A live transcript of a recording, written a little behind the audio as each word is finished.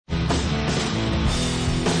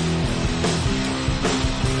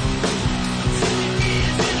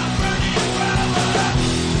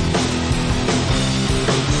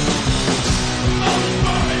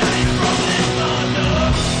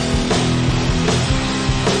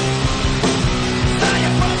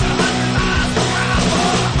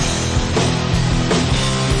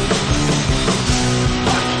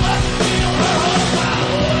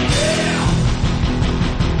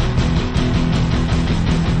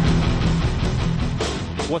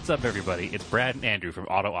What's up, everybody? It's Brad and Andrew from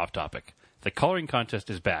Auto Off Topic. The coloring contest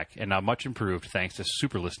is back, and now much improved thanks to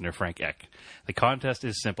super listener Frank Eck. The contest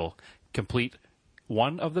is simple. Complete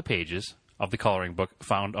one of the pages of the coloring book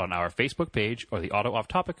found on our Facebook page or the Auto Off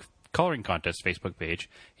Topic Coloring Contest Facebook page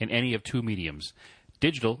in any of two mediums.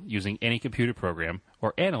 Digital, using any computer program,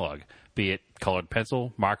 or analog, be it colored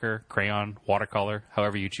pencil, marker, crayon, watercolor,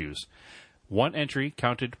 however you choose. One entry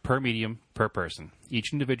counted per medium per person.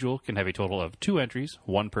 Each individual can have a total of 2 entries,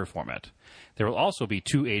 1 per format. There will also be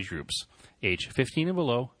 2 age groups, age 15 and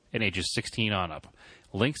below and ages 16 on up.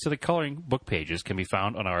 Links to the coloring book pages can be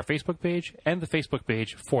found on our Facebook page and the Facebook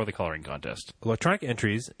page for the coloring contest. Electronic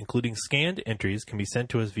entries, including scanned entries, can be sent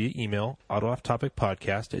to us via email,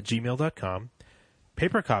 autoofftopicpodcast@gmail.com.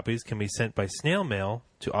 Paper copies can be sent by snail mail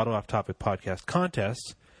to Auto Off Topic Podcast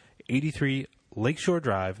Contest, 83 Lakeshore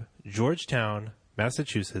Drive, Georgetown,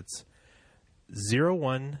 Massachusetts,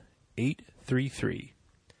 01833.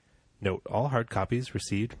 Note, all hard copies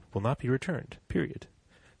received will not be returned, period.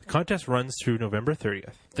 The contest runs through November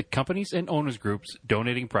 30th. The companies and owners groups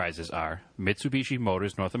donating prizes are Mitsubishi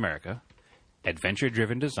Motors North America, Adventure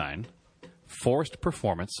Driven Design, Forest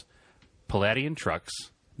Performance, Palladian Trucks,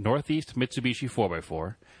 Northeast Mitsubishi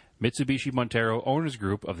 4x4, Mitsubishi Montero Owners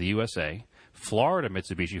Group of the USA, Florida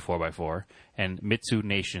Mitsubishi 4x4, and Mitsu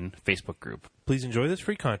Nation Facebook group. Please enjoy this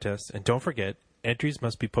free contest, and don't forget, entries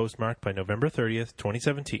must be postmarked by November 30th,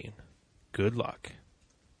 2017. Good luck.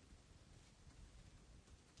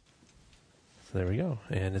 So there we go,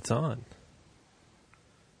 and it's on.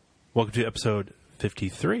 Welcome to episode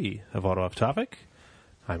 53 of Auto Off Topic.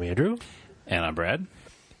 I'm Andrew. And I'm Brad.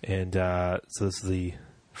 And so this is the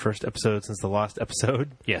first episode since the lost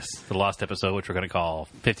episode. Yes, the lost episode, which we're going to call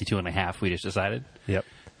 52 and a half, we just decided. Yep.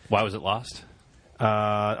 Why was it lost?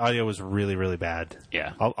 Audio was really, really bad.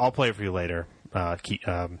 Yeah. I'll play it for you later. Play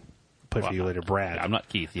for you later, Brad. I'm not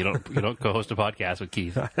Keith. You don't co-host a podcast with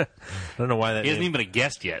Keith. I don't know why that He hasn't name- even been a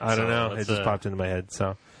guest yet. I don't so know. It just popped into my head.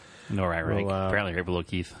 So no right rank. Well, Apparently right below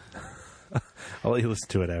Keith. I'll let you listen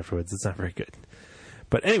to it afterwards. It's not very good.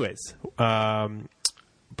 But anyways, a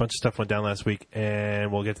bunch of stuff went down last week,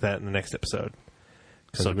 and we'll get to that in the next episode.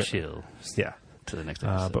 So chill. Yeah. To the next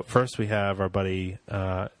episode. But first we have our buddy, do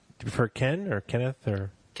you prefer Ken or Kenneth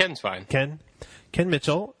or? Ken's fine. Ken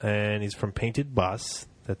Mitchell, and he's from Painted Bus.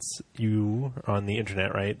 That's you on the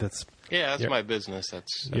internet, right? That's my business.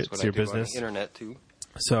 That's it's what your I do business? on the internet too.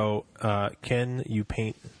 So, Ken, you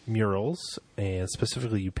paint murals, and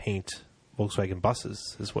specifically you paint Volkswagen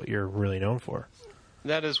buses, is what you're really known for.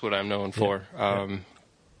 That is what I'm known for.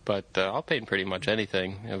 But I'll paint pretty much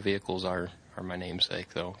anything. Vehicles are my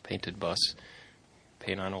namesake, though. Painted bus.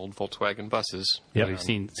 Paint on old Volkswagen buses. Yeah, We've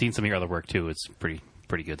seen some of your other work too. It's pretty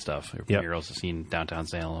good stuff. Your Yep. murals I've seen downtown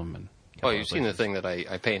Salem and. Oh, you've seen the thing that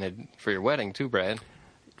I painted for your wedding too, Brad.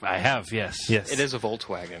 I have, yes. Yes. It is a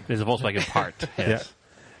Volkswagen. There's a Volkswagen part. Yes.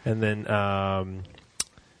 Yeah. And then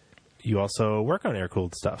you also work on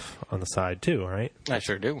air-cooled stuff on the side, too, right? I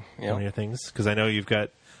sure do. One of your things? Because I know you've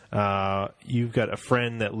got a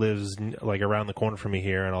friend that lives like around the corner from me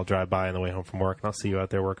here, and I'll drive by on the way home from work, and I'll see you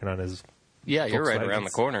out there working on his. Yeah, you're right Volkswagens. around the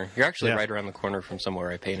corner. You're actually Yeah. right around the corner from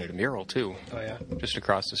somewhere I painted a mural, too. Oh, yeah? Just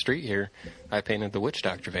across the street here, I painted the Witch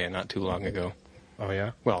Doctor van not too long ago. Oh,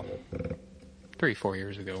 yeah? Well, 3-4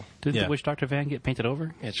 years ago. Did Yeah. the Witch Doctor van get painted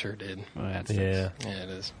over? It sure did. Oh, that's Yeah. Yeah, it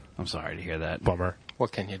is. I'm sorry to hear that. Bummer.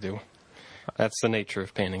 What can you do? That's the nature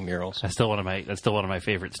of painting murals. That's still one of my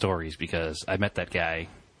favorite stories because I met that guy.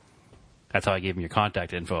 That's how I gave him your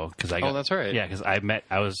contact info. Oh, that's right. Yeah, because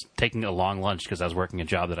I was taking a long lunch because I was working a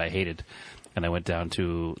job that I hated, and I went down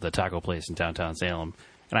to the taco place in downtown Salem,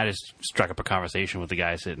 and I just struck up a conversation with the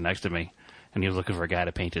guy sitting next to me, and he was looking for a guy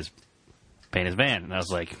to paint his van, and I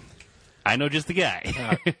was like, I know just the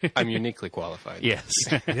guy. I'm uniquely qualified. Yes.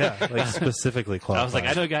 Yeah, like specifically qualified. I was like,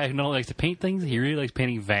 I know a guy who not only likes to paint things, he really likes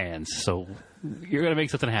painting vans, so you're going to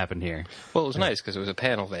make something happen here. Well, it was nice because it was a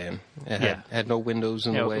panel van. It had no windows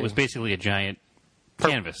in the way. It was basically a giant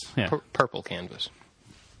canvas. Yeah. Purple canvas.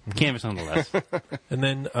 Canvas nonetheless. And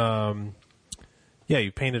then,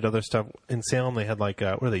 you painted other stuff. In Salem, they had like,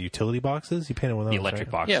 what are they, utility boxes? You painted one of those, The electric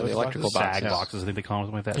right? boxes. Yeah, the electrical SAG boxes. boxes, I think they call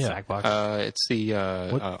them, something like that. Yeah. SAG boxes. It's the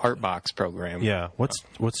Art Box program. Yeah.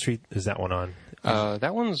 What street is that one on?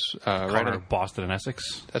 That one's right Corner on. of Boston and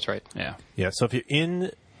Essex. That's right. Yeah. Yeah, so if you're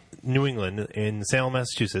in New England, in Salem,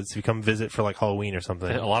 Massachusetts, if you come visit for like Halloween or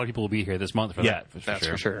something. A lot of people will be here this month for Yeah, that. That's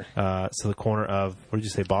for sure. So the corner of, what did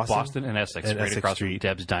you say, Boston? Boston and Essex, And right Essex across Street. from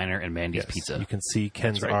Deb's Diner and Mandy's Yes. Pizza. You can see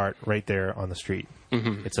Ken's right. art right there on the street.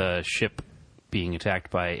 It's a ship being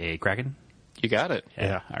attacked by a kraken. You got it.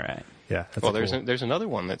 Yeah. All right. Yeah. That's Well, a cool- there's another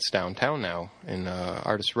one that's downtown now in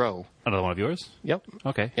Artist Row. Another one of yours? Yep.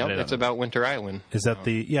 Okay. Yep. I didn't It's know. about Winter Island. Is that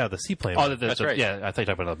the seaplane? Oh, one? That's right. Yeah, I thought you were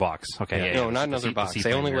talking about another box. Okay. Yeah. Yeah. No, yeah, not the another sea- box. the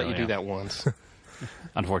They only seaplane let you mural, do yeah. that once.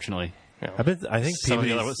 Unfortunately. Yeah. I think Some of the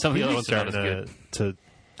Peabody's, other- some of the other ones are not as starting to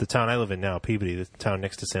the town I live in now, Peabody, the town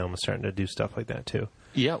next to Salem, is starting to do stuff like that too.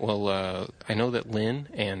 Yeah, well, I know that Lynn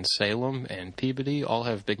and Salem and Peabody all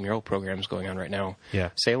have big mural programs going on right now. Yeah.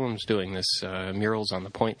 Salem's doing this Murals on the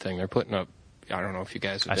Point thing. They're putting up, I don't know if you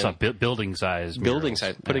guys have I saw been. building size. Building murals.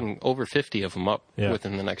 size, putting over 50 of them up Yeah.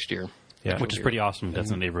 within the next year. Yeah. Which is pretty awesome.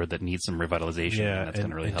 That's a neighborhood that needs some revitalization. Yeah, and that's going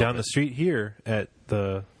and to really help. down it. the street here at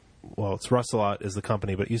it's Russelot is the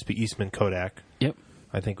company, but it used to be Eastman Kodak. Yep.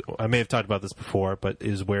 I think I may have talked about this before, but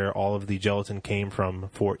is where all of the gelatin came from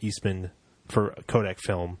for Kodak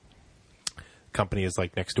film. Company is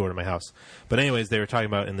like next door to my house. But anyways, they were talking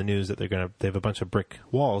about in the news that they have a bunch of brick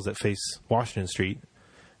walls that face Washington Street,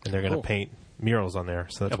 and they're going to Cool. paint murals on there.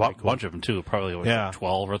 So that's A pretty cool. bunch of them, too. Probably like Yeah.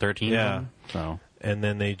 12 or 13 Yeah. of them. So, And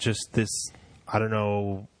then they I don't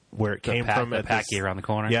know where it came from. the at Packy this- around the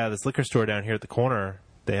corner. Yeah, this liquor store down here at the corner,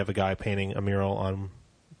 they have a guy painting a mural on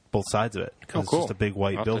both sides of it because Oh, cool. it's just a big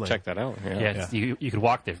white I'll have building. to check that out. Yeah. Yeah, it's- you could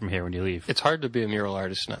walk there from here when you leave. It's hard to be a mural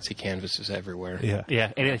artist and not see canvases everywhere. Yeah.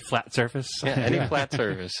 Yeah, any flat surface. Yeah, any flat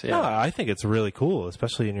surface. Yeah. No, I think it's really cool,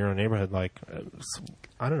 especially in your own neighborhood. Like,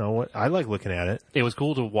 I don't know what I like looking at it. It was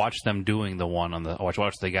cool to watch them doing the one on the.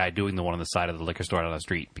 Watch the guy doing the one on the side of the liquor store on the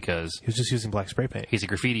street because He was just using black spray paint. he's a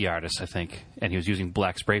graffiti artist, I think, and he was using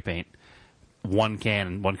black spray paint, one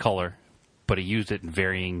can, one color, but he used it in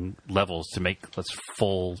varying levels to make this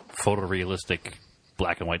full photorealistic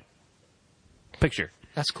black and white picture.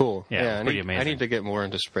 That's cool. Yeah, I pretty need, amazing. I need to get more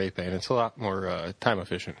into spray paint. It's a lot more time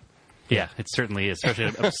efficient. Yeah, it certainly is,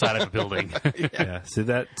 especially outside of a building. Yeah. So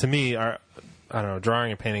that to me, I don't know,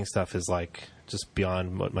 drawing and painting stuff is like just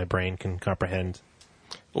beyond what my brain can comprehend.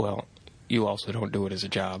 Well, you also don't do it as a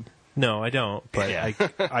job. No, I don't. But Yeah.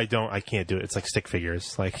 I can't do it. It's like stick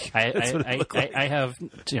figures. Like that's what it look like. I have,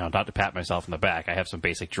 not to pat myself in the back, I have some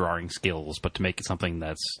basic drawing skills, but to make it something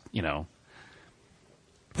that's,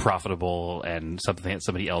 profitable and something that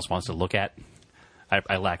somebody else wants to look at,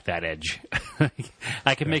 I lack that edge.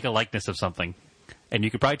 I can make a likeness of something, and you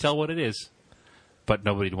could probably tell what it is, but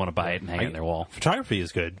nobody'd want to buy it and hang it on their wall. Photography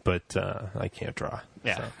is good, but I can't draw.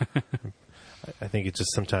 Yeah. So. I think it's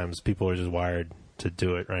just sometimes people are just wired to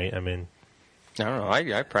do it, right? I mean, I don't know.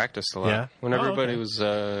 I practiced a lot. Yeah? When Oh, everybody okay. was,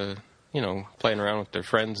 playing around with their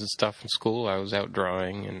friends and stuff in school, I was out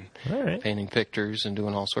drawing and All right. painting pictures and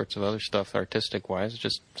doing all sorts of other stuff artistic-wise. It's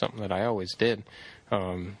just something that I always did.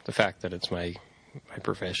 The fact that it's my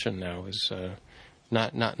profession now is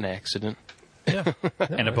not an accident. yeah.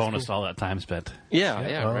 And a bonus to all that time spent. Yeah,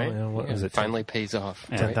 well, right. what was it, finally pays off.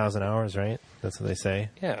 Yeah. 10,000 hours, right? That's what they say.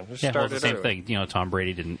 Yeah, just Yeah, well, started it's the same out. thing. Tom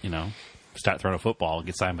Brady didn't, start throwing a football and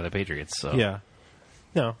get signed by the Patriots. So Yeah.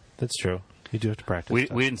 No, that's true. You do have to practice. we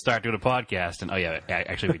stuff. didn't start doing a podcast, and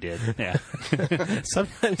actually we did. Yeah,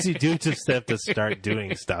 Sometimes you do just have to start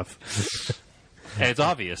doing stuff. and it's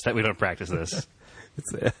obvious that we don't practice this.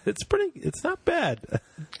 It's not bad.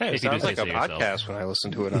 Hey, If it you do sounds say like so a yourself. podcast when I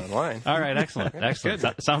listen to it online. All right, excellent.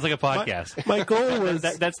 Sounds like a podcast. My goal was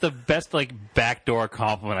That's the best backdoor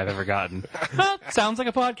compliment I've ever gotten. Well, sounds like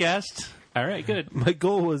a podcast. All right, good. my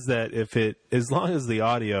goal was that as long as the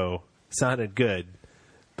audio sounded good,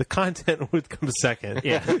 the content would come second.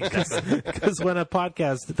 Yeah, Because when a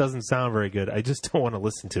podcast doesn't sound very good, I just don't want to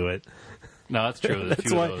listen to it. no, that's true. There's a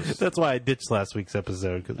few of those. That's why I ditched last week's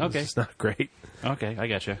episode because it was Okay. just not great. Okay, I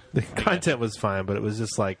got you. The content was fine, but it was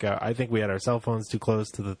just like I think we had our cell phones too close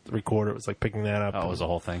to the recorder. It was like picking that up. Oh, it was the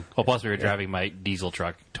whole thing. Well, plus we were driving my diesel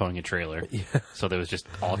truck, towing a trailer. Yeah. So there was just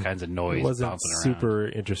all kinds of noise It wasn't bouncing around. super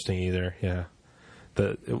interesting either. Yeah.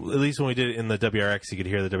 At least when we did it in the WRX, you could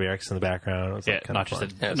hear the WRX in the background. It was Yeah, like kind not of just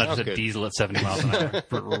fun. Yeah, it not sounds just a good. diesel at 70 miles an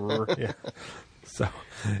hour. Yeah. So,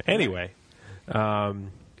 anyway, I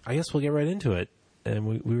guess we'll get right into it. And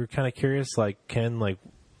we were kind of curious, Ken,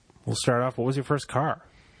 we'll start off. What was your first car?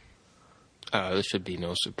 This should be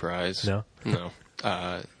no surprise. No? No.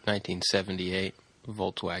 1978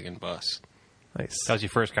 Volkswagen bus. Nice. That was your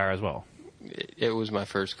first car as well. It was my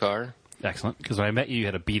first car. Excellent. Because when I met you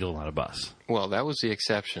had a Beetle, not a bus. Well, that was the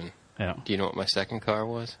exception. Yeah. Do you know what my second car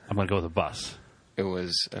was? I'm going to go with a bus. It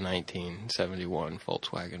was a 1971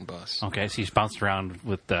 Volkswagen bus. Okay, so you bounced around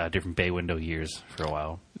with different bay window years for a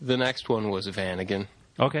while. The next one was a Vanagon.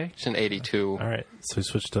 Okay. It's an 82. All right. So we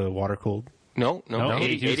switched to water cooled. No, No,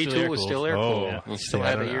 82 was 82 still was air-cooled. still air Oh, cooled. yeah. You still See, I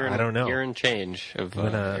had don't a know. year I don't know. year and change of.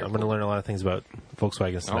 I'm going to learn a lot of things about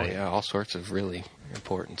Volkswagens Oh tonight. yeah, all sorts of really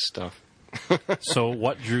important stuff. So,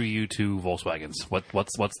 what drew you to Volkswagens?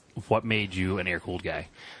 What made you an air-cooled guy?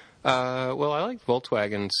 Well, I like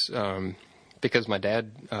Volkswagens because my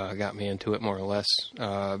dad got me into it more or less.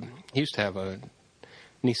 He used to have a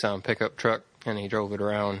Nissan pickup truck, and he drove it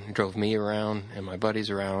around. He drove me around and my buddies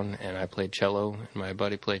around, and I played cello, and my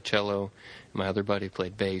buddy played cello, and my other buddy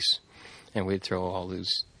played bass, and we'd throw all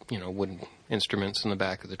these, wooden instruments in the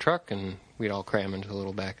back of the truck, and we'd all cram into the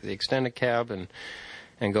little back of the extended cab and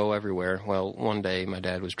go everywhere. Well, one day my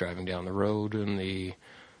dad was driving down the road, and the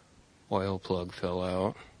oil plug fell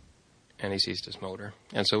out, and he seized his motor.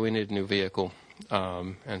 And so we needed a new vehicle.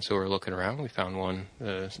 And so we're looking around. We found one,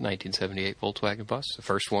 1978 Volkswagen bus, the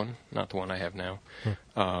first one, not the one I have now.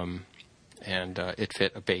 And it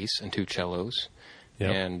fit a bass and 2 cellos. Yep.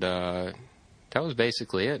 And that was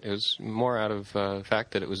basically it. It was more out of the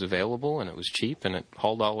fact that it was available and it was cheap and it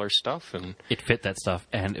hauled all our stuff. And It fit that stuff,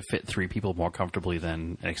 and it fit 3 people more comfortably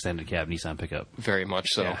than an extended cab Nissan pickup. very much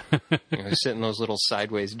so. Sit in those little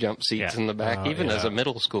sideways jump seats Yeah. in the back. Oh, Even yeah. as a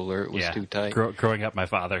middle schooler, it was too tight. Growing up, my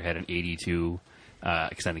father had an 82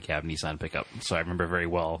 extended cab Nissan pickup, so I remember very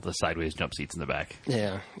well the sideways jump seats in the back.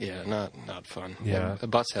 Yeah, not fun. Yeah. The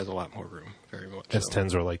bus has a lot more room, very much so.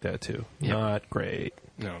 S10s were like that too. Yep. Not great.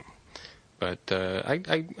 No. But I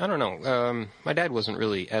don't know. My dad wasn't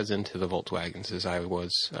really as into the Volkswagens as I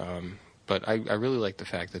was, but I really like the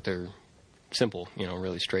fact that they're simple,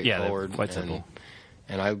 really straightforward. they're quite simple.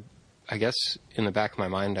 And I guess in the back of my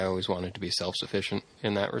mind, I always wanted to be self-sufficient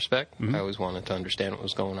in that respect. I always wanted to understand what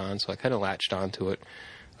was going on, so I kind of latched onto it,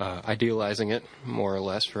 idealizing it more or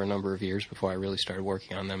less for a number of years before I really started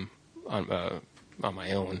working on them on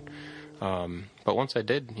my own. But once I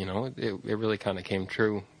did, it really kind of came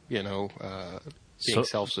true. Being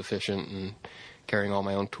self-sufficient and carrying all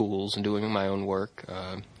my own tools and doing my own work,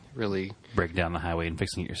 really. Breaking down the highway and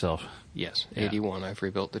fixing it yourself. Yes, Yeah. 81. I've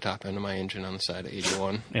rebuilt the top end of my engine on the side of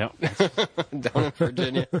 81 Yep. down in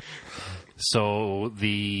Virginia. So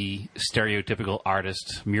the stereotypical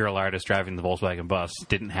mural artist driving the Volkswagen bus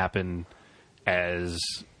didn't happen as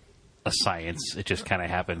a science. It just kind of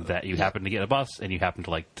happened that you happened to get a bus and you happened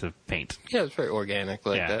to like to paint. Yeah, it's very organic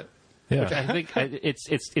like Yeah. that. Yeah. Which I think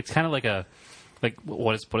it's kind of like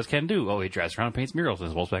what does Ken do? Oh, he drives around and paints murals in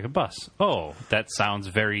his Volkswagen bus. Oh, that sounds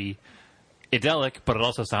very idyllic, but it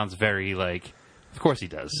also sounds very like, of course he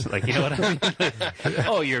does. Like, you know what I mean?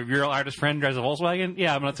 Oh, your mural artist friend drives a Volkswagen?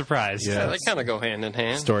 Yeah, I'm not surprised. Yeah. Yeah, they kind of go hand in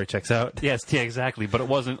hand. Story checks out. Yes, yeah, exactly. But it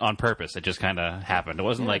wasn't on purpose. It just kind of happened. It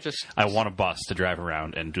wasn't Yeah, like, just- I want a bus to drive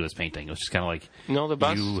around and do this painting. It was just kind of like, No, the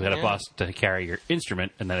bus. you had a yeah. bus to carry your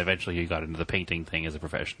instrument, and then eventually you got into the painting thing as a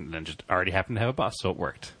profession, and then just already happened to have a bus, so it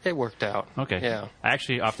worked. It worked out. Okay. Yeah. I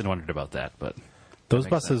actually often wondered about that, but Those makes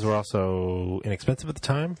buses sense. were also inexpensive at the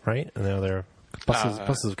time, right? And now they're buses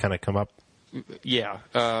have kind of come up. Yeah.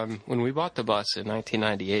 When we bought the bus in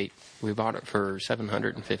 1998, we bought it for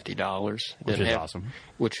 $750. Which is awesome.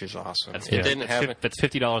 Which is awesome. that's, It didn't have that's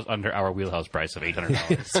 $50 under our wheelhouse price of $800.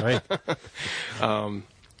 That's right.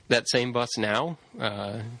 that same bus now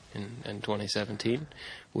in 2017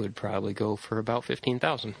 would probably go for about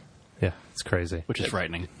 $15,000. Yeah, it's crazy. Which is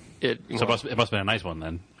frightening. It So it must have been a nice one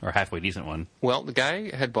then, or a halfway decent one. Well, the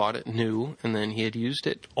guy had bought it new, and then he had used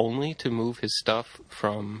it only to move his stuff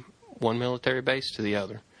from one military base to the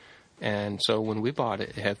other. And so when we bought it,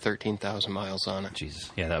 it had 13,000 miles on it.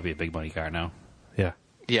 Jesus. Yeah, that would be a big money car now. Yeah.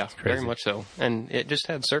 Yeah, very crazy. much so. And it just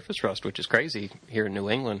had surface rust, which is crazy here in New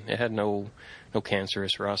England. It had no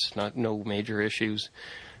cancerous rust, no major issues.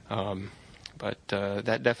 But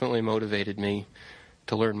that definitely motivated me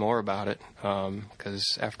to learn more about it,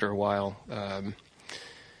 because after a while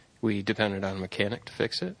we depended on a mechanic to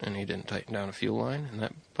fix it, and he didn't tighten down a fuel line, and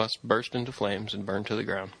that bus burst into flames and burned to the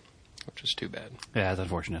ground, which is too bad. Yeah, that's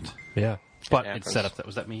unfortunate. Yeah. But happens. it's set up.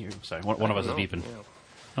 Was that me? Or, sorry, one of us is beeping. Yeah.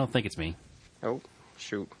 I don't think it's me. Oh,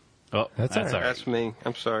 shoot. Oh, That's all right. all right. That's me.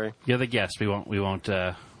 I'm sorry. You're the guest. We won't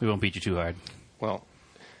beat you too hard. Well,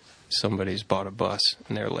 somebody's bought a bus,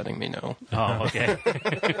 and they're letting me know. Oh, okay.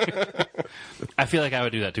 I feel like I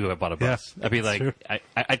would do that too if I bought a bus. Yeah, I'd be that's like, true.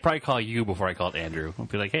 I'd probably call you before I called Andrew. I'd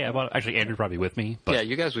be like, hey, I bought. Actually, Andrew'd probably be with me. But Yeah,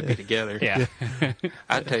 you guys would be together. yeah,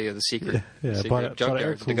 I'd tell you the secret, Yeah, secret bought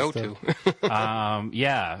junkyards to go air-cooled to.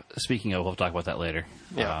 yeah. Speaking of, we'll talk about that later.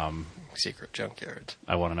 Yeah. Secret junkyards.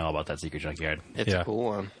 I want to know about that secret junkyard. It's Yeah. a cool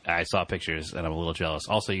one. I saw pictures and I'm a little jealous.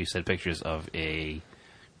 Also, you said pictures of a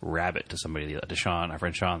rabbit to somebody, to Sean, our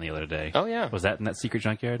friend Sean, the other day. Oh, yeah. Was that in that secret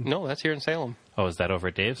junkyard? No, that's here in Salem. Oh, is that over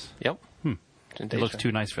at Dave's? Yep. It looks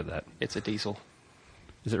too nice for that. It's a diesel.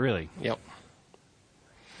 Is it really? Yep.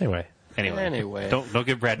 Anyway. Anyway. Don't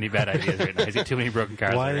give Brad any bad ideas right now. He's got too many broken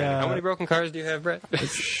cars. Why, already. How many broken cars do you have, Brett?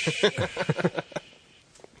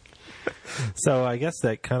 So I guess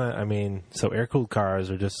that kind of, I mean, so air-cooled cars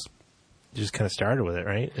are just kind of started with it,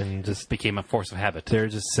 right? And just Became a force of habit. they're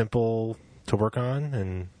just simple to work on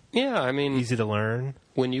and Yeah, I mean, easy to learn.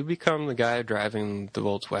 when you become the guy driving the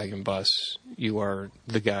Volkswagen bus, you are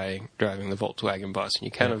the guy driving the Volkswagen bus. And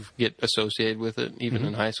you kind of get associated with it. Even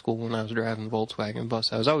in high school when I was driving the Volkswagen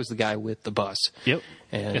bus, I was always the guy with the bus. Yep.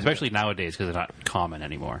 And Especially nowadays because they're not common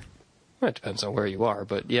anymore. well, it depends on where you are,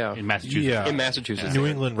 but yeah. In Massachusetts. Yeah. In Massachusetts. New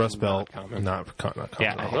England Rust Belt, Not common. not common.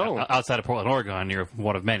 Yeah, Oh. outside of Portland, Oregon, you're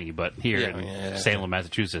one of many, but here Yeah, in yeah. Salem,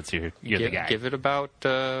 Massachusetts, you're the guy. Give it about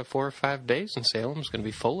 4 or 5 days, and Salem's going to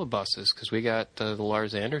be full of buses because we got the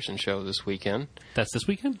Lars Anderson show this weekend, That's this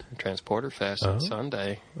weekend? Transporter Fest on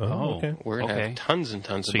Sunday. Oh, okay. We're going to Okay. have tons and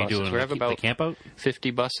tons So of you buses. doing We have the about camp out?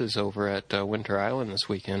 50 buses over at Winter Island this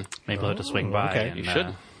weekend. Maybe I'll have to swing by okay. and You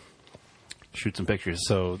should. shoot some pictures.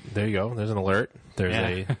 So there you go. There's an alert.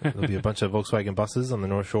 Yeah. There'll be a bunch of Volkswagen buses on the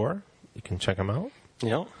North Shore. You can check them out.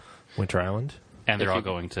 Yeah. Winter Island. And they're If all you-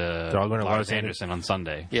 going to They're all going to Lars Lars Anderson on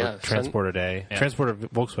Sunday. Yeah. Transporter Day. Yeah. Transporter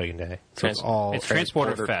Volkswagen Day. So it's Trans- all. It's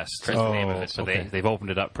Transporter Transporter- Fest. That's the name of it. So okay. they've opened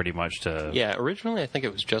it up pretty much to Yeah, originally I think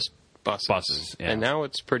it was just buses. Buses, yeah. And now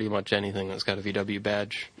it's pretty much anything that's got a VW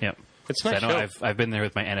badge. Yep. It's So nice I know show. I've been there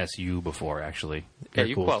with my NSU before, actually. Yeah, you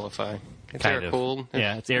Air-cooled. qualify. It's Kind of. air-cooled.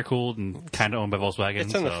 Yeah, it's air cooled and kind of owned by Volkswagen.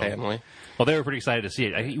 It's in the so- family. Well, they were pretty excited to see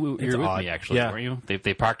it. I think you were with odd. me, actually, Yeah. weren't you?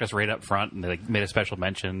 They parked us right up front and they made a special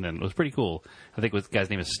mention, and it was pretty cool. I think the guy's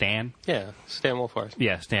name is Stan. Yeah, Stan Wolfhard.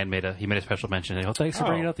 Yeah, Stan made a special mention. And, thanks for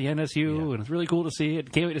bringing Oh. out the NSU, and it's really cool to see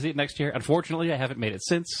it. Can't wait to see it next year. Unfortunately, I haven't made it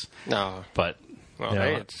since, No. but Well, Yeah,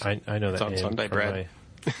 hey, it's, I know it's that on name Sunday, from Brad.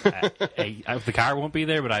 the car won't be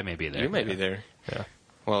there, but I may be there. you may be there. Yeah.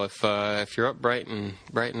 Well, if you're up bright and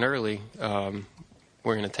early,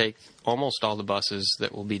 we're going to take almost all the buses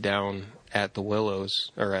that will be down at the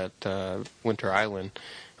Willows or at Winter Island,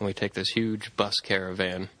 and we take this huge bus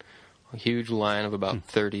caravan, a huge line of about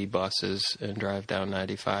 30 buses, and drive down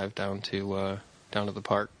 95 down to the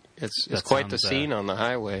park. It's That quite the sounds, scene on the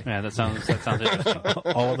highway. Yeah, that sounds interesting.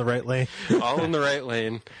 All in the right lane. All in the right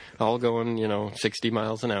lane, all going 60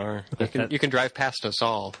 miles an hour. You can drive past us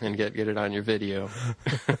all and get it on your video.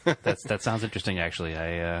 That sounds interesting, actually.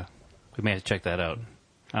 We may have to check that out.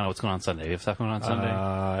 I don't know what's going on Sunday. You have stuff going on Sunday?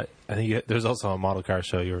 I think there's also a model car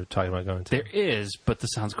show you were talking about going to. There is, but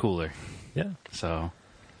this sounds cooler. Yeah. So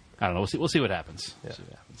I don't know. We'll see what happens. Yeah. We'll see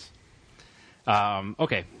what happens.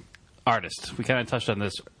 Okay, artist. We kind of touched on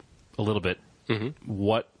this a little bit. Mm-hmm.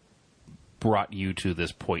 What brought you to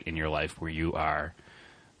this point in your life where you are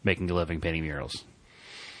making a living painting murals?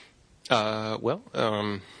 I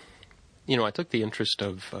took the interest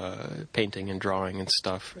of painting and drawing and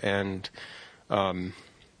stuff, and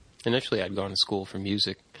initially I'd gone to school for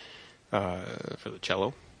music, for the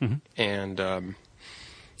cello, and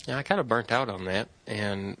I kind of burnt out on that,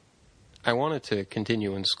 and I wanted to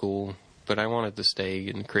continue in school, but I wanted to stay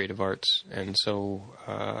in creative arts, and so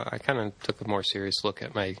I kind of took a more serious look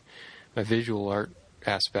at my visual art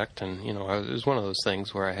aspect, and it was one of those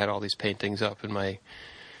things where I had all these paintings up in my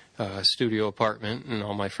studio apartment, and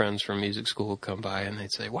all my friends from music school would come by and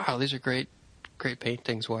they'd say, "Wow, these are great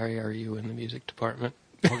paintings. Why are you in the music department?"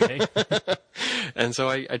 Okay. And so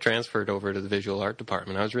I transferred over to the visual art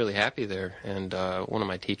department. I was really happy there, and one of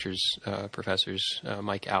my teachers, professors,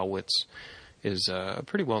 Mike Alwitz, is a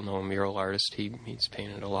pretty well-known mural artist. He's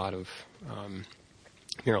painted a lot of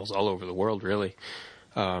murals all over the world, really.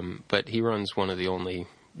 But he runs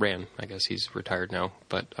I guess he's retired now,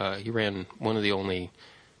 but he ran one of the only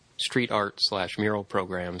street art / mural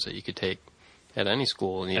programs that you could take at any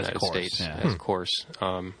school in the As a United course, States yeah. as a course.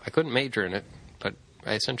 I couldn't major in it, but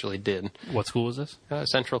I essentially did. What school is this?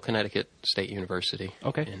 Central Connecticut State University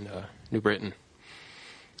Okay. in New Britain.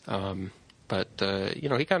 But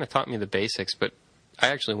he kind of taught me the basics, but I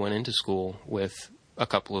actually went into school with a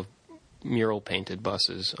couple of mural painted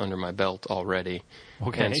buses under my belt already.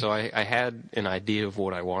 Okay. And so I had an idea of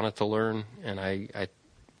what I wanted to learn, and I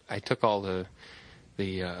took all the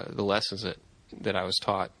lessons that I was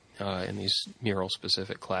taught in these mural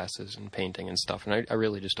specific classes and painting and stuff, and I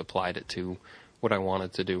really just applied it to what I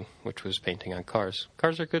wanted to do, which was painting on cars.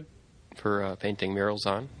 Cars are good for painting murals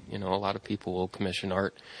on. A lot of people will commission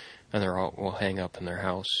art, and will hang up in their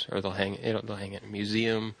house, or they'll hang it in a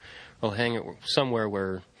museum, they'll hang it somewhere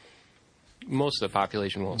where most of the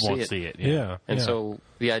population won't see it. Yeah. And so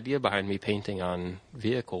the idea behind me painting on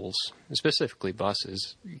vehicles, specifically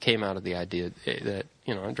buses, came out of the idea that,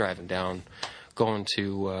 I'm driving down, going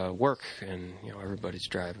to work, and, everybody's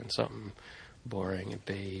driving something boring and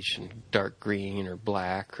beige and dark green or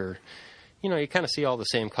black or, you kind of see all the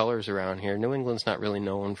same colors around here. New England's not really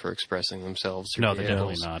known for expressing themselves through No, they're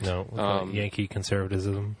definitely vehicles. not. No, Yankee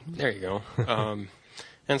conservatism. There you go.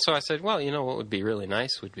 And so I said, well, what would be really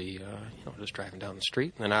nice would be, just driving down the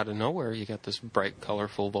street, and then out of nowhere you got this bright,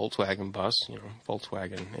 colorful Volkswagen bus,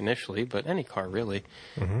 Volkswagen initially, but any car really.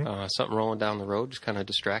 Something rolling down the road just kind of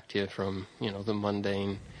distract you from, the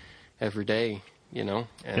mundane, everyday, And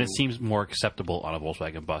it seems more acceptable on a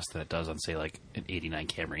Volkswagen bus than it does on, say, like an '89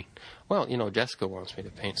 Camry. Well, Jessica wants me to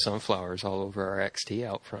paint sunflowers all over our XT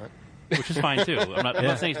out front. Which is fine, too. I'm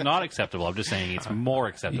not saying it's not acceptable. I'm just saying it's more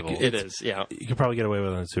acceptable. It is, yeah. You could probably get away with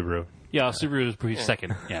it on a Subaru. Yeah, a Subaru is pretty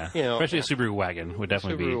second, yeah. Especially a Subaru wagon would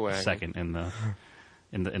definitely be wagon. second in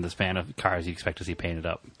the span of cars you expect to see painted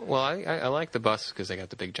up. Well, I like the bus because they got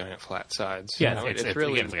the big, giant, flat sides. Yeah, it's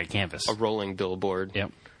really again, it's like a canvas. a rolling billboard.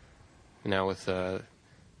 Yep. Now with the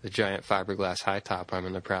giant fiberglass high top I'm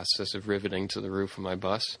in the process of riveting to the roof of my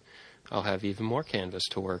bus, I'll have even more canvas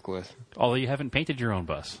to work with. Although you haven't painted your own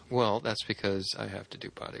bus. Well, that's because I have to do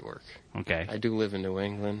body work. Okay. I do live in New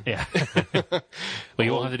England. Yeah. Well,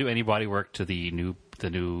 you won't have to do any body work to the new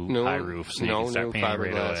high roof, so you can start painting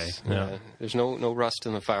right away. Yeah. There's no rust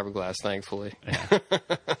in the fiberglass, thankfully. Yeah.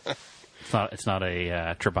 It's not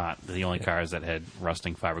a Trabant. They're the only cars that had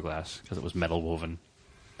rusting fiberglass because it was metal woven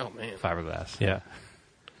Oh man, fiberglass. Yeah.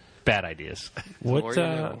 Bad ideas. What?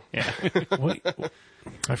 Yeah. What?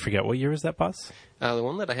 I forget. What year was that bus? The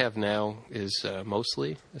one that I have now is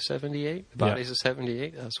mostly a 78. The body's a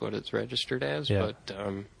 78. That's what it's registered as. Yeah.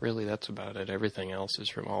 But really, that's about it. Everything else is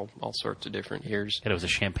from all sorts of different years. It was a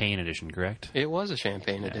champagne edition, correct? It was a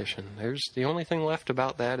champagne edition. There's the only thing left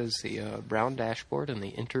about that is the brown dashboard and the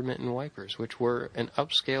intermittent wipers, which were an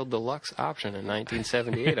upscaled deluxe option in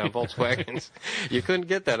 1978 on Volkswagens. You couldn't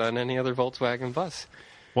get that on any other Volkswagen bus.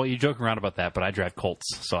 Well, you joke around about that, but I drive Colts,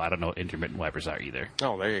 so I don't know what intermittent wipers are either.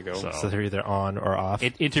 Oh, there you go. So they're either on or off.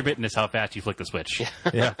 Intermittent is how fast you flick the switch.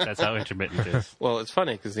 Yeah. That's how intermittent is. Well, it's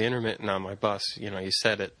funny because the intermittent on my bus, you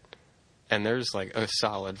set it, and there's like a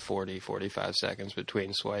solid 40, 45 seconds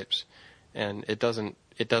between swipes, and it doesn't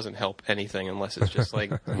help anything unless it's just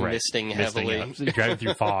like misting heavily. Driving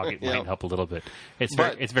through fog, it might help a little bit.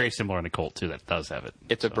 It's very similar in the Colt too. That does have it.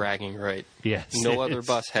 It's a bragging right. Yes. No other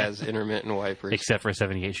bus has intermittent wipers except for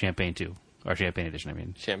 78 Champagne 2 or Champagne Edition. I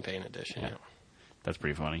mean, Champagne Edition. Yeah. That's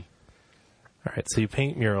pretty funny. All right, so you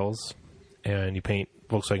paint murals and you paint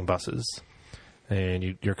Volkswagen buses,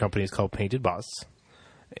 and your company is called Painted Bus.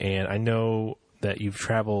 And I know that you've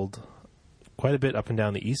traveled quite a bit up and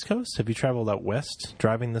down the East Coast. Have you traveled out west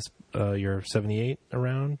driving this your 78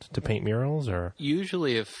 around to paint murals, or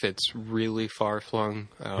usually if it's really far flung?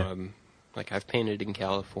 Like I've painted in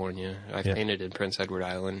California, I've painted in Prince Edward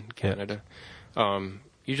Island, Canada.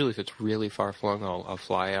 Usually if it's really far flung, I'll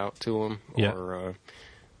fly out to them. Or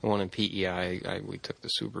the one in PEI, we took the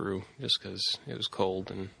Subaru just because it was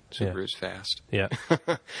cold and Subaru's fast. Yeah.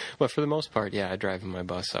 But for the most part, I drive in my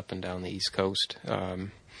bus up and down the East Coast.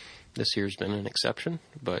 This year's been an exception,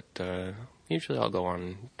 but usually I'll go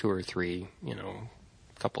on 2 or 3,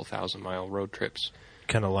 couple 1,000-mile road trips.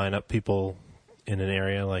 Kind of line up people in an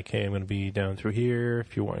area like, hey, I'm going to be down through here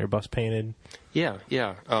if you want your bus painted. Yeah.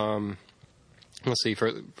 Let's see,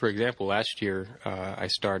 for example, last year I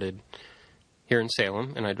started here in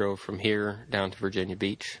Salem, and I drove from here down to Virginia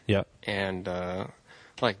Beach. Yeah. And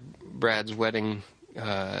like Brad's wedding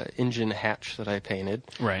engine hatch that I painted.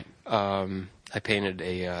 Right. I painted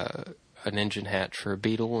an engine hatch for a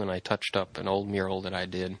Beetle, and I touched up an old mural that I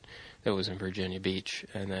did that was in Virginia Beach.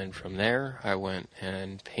 And then from there, I went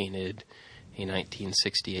and painted a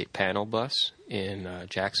 1968 panel bus in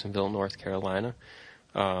Jacksonville, North Carolina.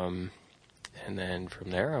 And then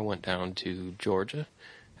from there, I went down to Georgia.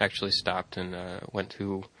 Actually stopped and went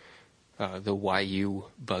to the YU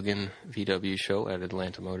Buggin VW show at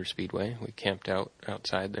Atlanta Motor Speedway. We camped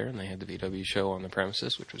outside there, and they had the VW show on the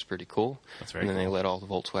premises, which was pretty cool. That's very cool. And then cool. they let all the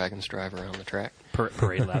Volkswagens drive around the track.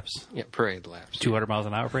 Parade laps. Yeah, parade laps. 200 miles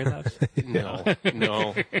an hour parade laps?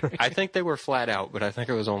 No. I think they were flat out, but I think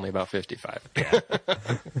it was only about 55.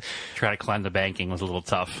 Try to climb the banking was a little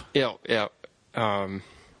tough. Yeah.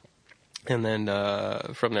 And then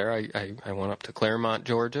from there, I went up to Claremont,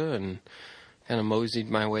 Georgia, and kind of moseyed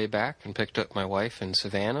my way back and picked up my wife in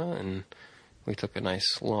Savannah, and we took a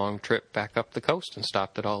nice long trip back up the coast and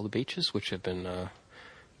stopped at all the beaches, which have been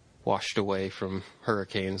washed away from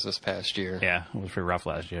hurricanes this past year. Yeah, it was pretty rough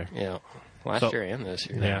last year. Yeah, last year and this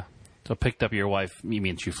year. Yeah. So picked up your wife. You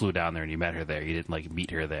mean you flew down there and you met her there? You didn't like meet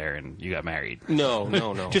her there and you got married? No.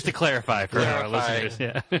 Just to clarify for our listeners.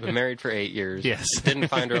 Yeah. Been married for 8 years. Yes. Didn't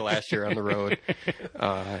find her last year on the road.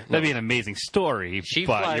 That'd be an amazing story,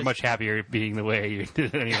 but you're much happier being the way you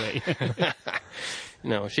did it anyway.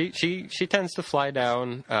 No, she tends to fly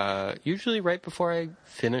down usually right before I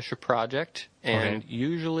finish a project, and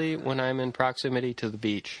usually when I'm in proximity to the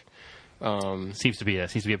beach. Seems to be a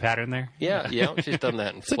pattern there. Yeah, she's done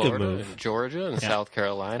that in Florida, and Georgia, and South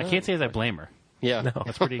Carolina. I can't say as I blame her. Yeah, No.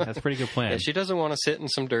 That's a pretty good plan. Yeah, she doesn't want to sit in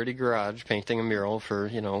some dirty garage painting a mural for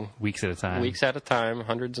weeks at a time,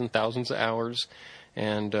 hundreds and thousands of hours,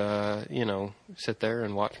 and sit there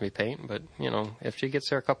and watch me paint. But if she gets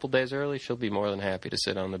there a couple days early, she'll be more than happy to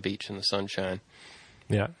sit on the beach in the sunshine.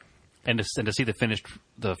 Yeah. And to see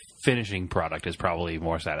the finishing product is probably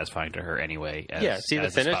more satisfying to her anyway. See the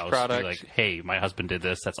finished product. Be like, hey, my husband did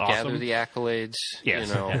this. That's awesome. Gather the accolades.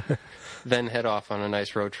 Yes. Then head off on a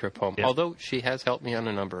nice road trip home. Yep. Although she has helped me on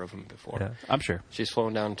a number of them before. Yeah. I'm sure. She's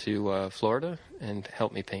flown down to Florida and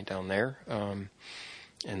helped me paint down there.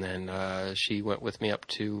 And then she went with me up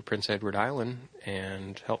to Prince Edward Island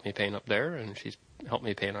and helped me paint up there. And she's helped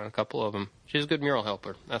me paint on a couple of them. She's a good mural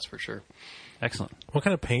helper, that's for sure. Excellent. What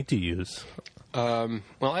kind of paint do you use? Well,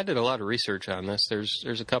 I did a lot of research on this.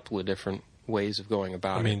 There's a couple of different ways of going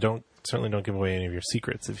about it. I mean, certainly don't give away any of your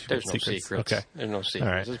secrets. If There's no secrets. secrets. Okay. There's no secrets.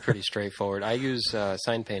 All right. It's pretty straightforward. I use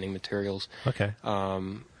sign painting materials. Okay. I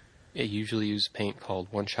usually use paint called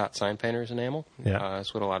one-shot sign painter's enamel. Yeah.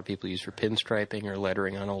 That's what a lot of people use for pinstriping or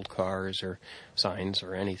lettering on old cars or signs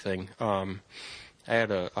or anything. I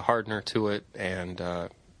add a hardener to it, and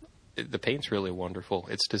the paint's really wonderful.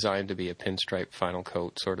 It's designed to be a pinstripe final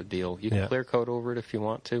coat sort of deal. You can clear coat over it if you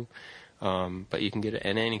want to, but you can get it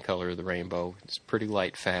in any color of the rainbow. It's pretty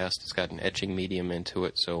light, fast. It's got an etching medium into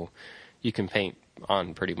it, so you can paint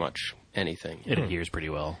on pretty much anything. It adheres pretty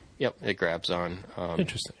well. Yep, it grabs on.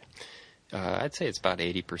 Interesting. I'd say it's about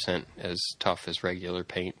 80% as tough as regular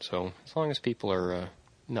paint, so as long as people are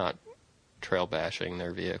not trail bashing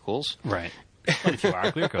their vehicles. Right. And if you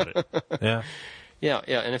are, clear coat it. Yeah. Yeah,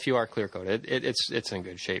 and if you are clear coated, it's in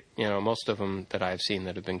good shape. Most of them that I've seen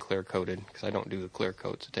that have been clear coated, because I don't do the clear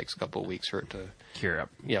coats, it takes a couple of weeks for it to Cure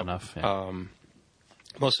up enough. Yeah.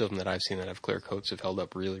 Most of them that I've seen that have clear coats have held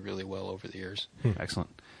up really, really well over the years. Excellent.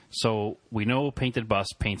 So we know Painted Bus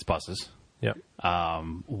paints buses. Yep.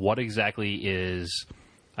 What exactly is,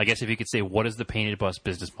 I guess if you could say, what is the Painted Bus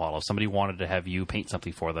business model? If somebody wanted to have you paint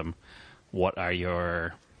something for them, what are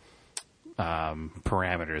your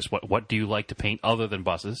parameters? What do you like to paint other than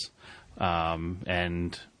buses?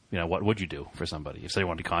 And what would you do for somebody if somebody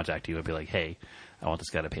wanted to contact you and be like, hey, I want this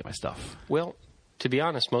guy to paint my stuff? Well, to be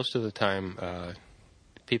honest, most of the time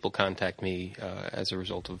people contact me as a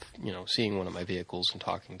result of seeing one of my vehicles and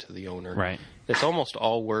talking to the owner. Right. It's almost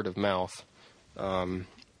all word of mouth. But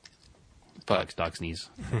Dog sneeze.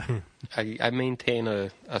 I maintain a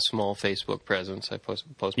small Facebook presence. I post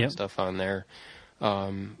my stuff on there.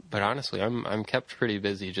 But honestly, I'm kept pretty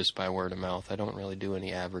busy just by word of mouth. I don't really do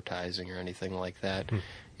any advertising or anything like that.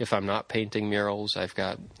 If I'm not painting murals, I've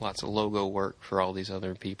got lots of logo work for all these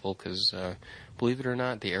other people because, believe it or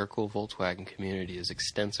not, the air-cooled Volkswagen community is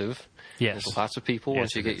extensive. Yes. There's lots of people. Yes,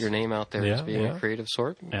 Once you it get is. your name out there as being a creative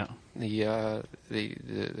sort,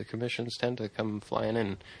 the commissions tend to come flying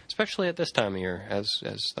in, especially at this time of year as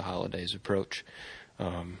the holidays approach.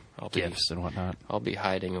 Gifts and whatnot. I'll be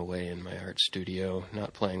hiding away in my art studio,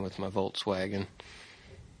 not playing with my Volkswagen.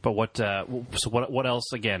 But what? So what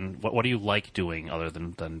else? Again, what do you like doing other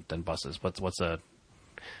than buses? What's a?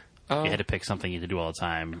 If you had to pick something you had to do all the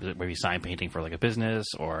time. Is it maybe sign painting for like a business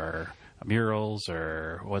or murals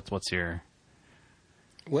or what's your?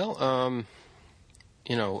 Well,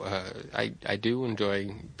 I do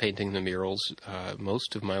enjoy painting the murals.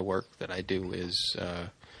 Most of my work that I do is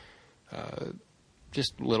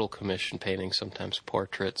just little commission paintings, sometimes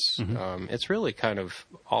portraits. It's really kind of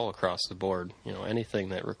all across the board. Anything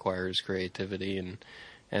that requires creativity and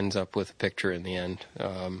ends up with a picture in the end.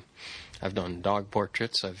 I've done dog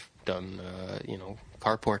portraits. I've done,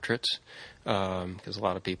 car portraits, because a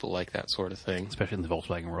lot of people like that sort of thing. Especially in the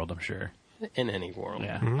Volkswagen world, I'm sure. In any world.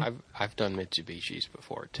 Yeah. I've done Mitsubishis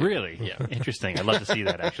before, too. Really? Yeah. Interesting. I'd love to see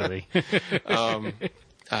that, actually.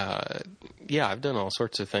 I've done all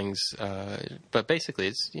sorts of things, but basically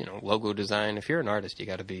it's, logo design. If you're an artist, you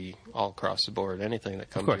got to be all across the board. Anything that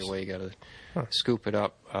comes your way, you got to scoop it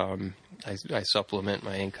up. I supplement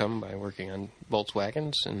my income by working on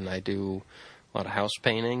Volkswagens, and I do a lot of house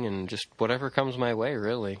painting and just whatever comes my way,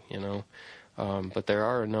 really, But there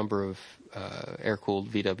are a number of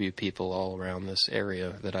air-cooled VW people all around this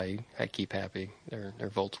area that I keep happy. They're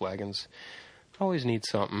Volkswagens. Always need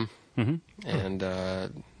something. Mm-hmm.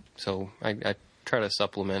 And so I try to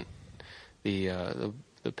supplement the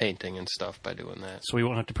painting and stuff by doing that. So we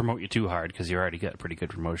won't have to promote you too hard because you already got a pretty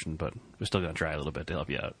good promotion, but we're still going to try a little bit to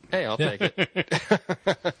help you out. Hey, I'll take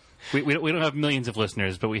it. We don't have millions of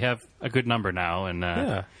listeners, but we have a good number now, and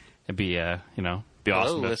it'd be be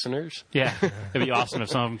awesome. Hello, listeners. Yeah, it'd be awesome if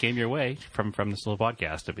some of them came your way from this little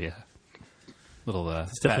podcast. It'd be a little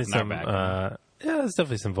It's pat definitely in our some. back. There's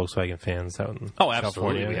definitely some Volkswagen fans out in Oh,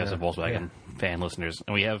 absolutely. California. We have some Volkswagen fan listeners,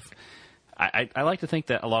 and we have. I like to think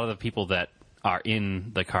that a lot of the people that are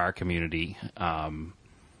in the car community,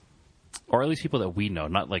 or at least people that we know,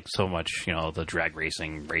 not like so much the drag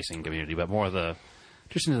racing community, but more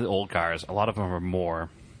just into the old cars. A lot of them are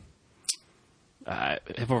more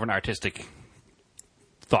have more of an artistic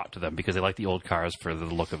thought to them because they like the old cars for the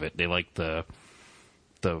look of it. They like the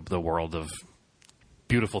world of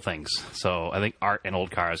beautiful things. So I think art and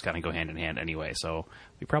old cars kind of go hand in hand anyway. So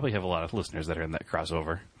we probably have a lot of listeners that are in that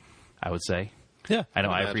crossover, I would say. Yeah. I know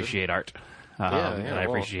I appreciate art. And I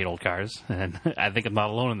appreciate old cars. And I think I'm not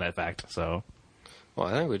alone in that fact. So, well,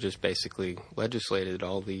 I think we just basically legislated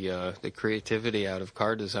all the creativity out of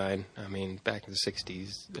car design. I mean, back in the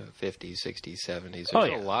 60s, 50s, 60s, 70s,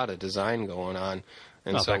 there's a lot of design going on.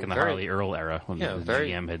 And so back in the Harley Earl era when the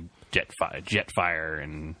GM had Jetfire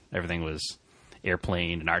and everything was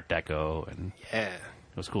airplane and Art Deco, and it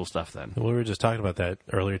was cool stuff then. We were just talking about that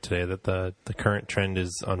earlier today, that the current trend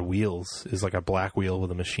is on wheels, is like a black wheel with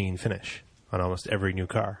a machine finish on almost every new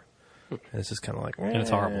car. And it's just kind of like, and it's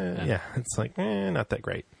horrible. Yeah, it's like, not that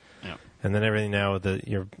great. Yeah. And then everything now,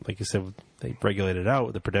 like you said, they regulate it out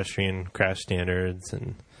with the pedestrian crash standards.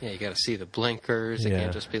 And you got to see the blinkers. It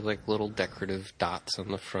can't just be like little decorative dots on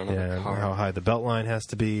the front of the car. How high the belt line has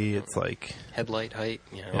to be. It's like headlight height,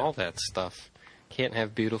 all that stuff. Can't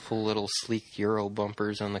have beautiful little sleek Euro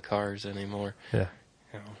bumpers on the cars anymore. Yeah.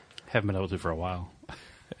 Haven't been able to for a while.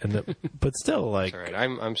 But still, like... That's all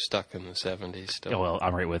right. I'm stuck in the 70s still. Oh, well,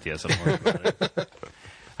 I'm right with you, so don't worry about it.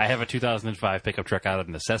 I have a 2005 pickup truck out of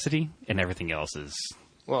necessity, and everything else is...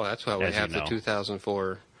 Well, that's why we have the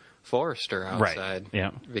 2004 Forester outside. Right.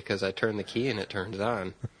 Yeah. Because I turn the key and it turns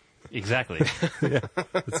on. Exactly. Yeah,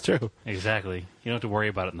 that's true. Exactly. You don't have to worry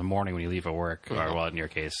about it in the morning when you leave for work, or, well, in your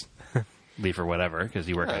case... leave for whatever, because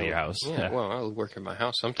you work out of your house. Yeah, well, I work in my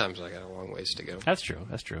house. Sometimes I got a long ways to go. That's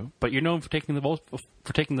true. But you're known for taking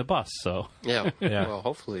the bus, so yeah. Well,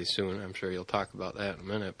 hopefully soon. I'm sure you'll talk about that in a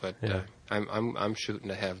minute. But I'm shooting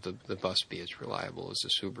to have the bus be as reliable as the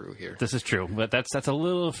Subaru here. This is true, but that's a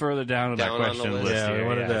little further down on our question list. Yeah, here. we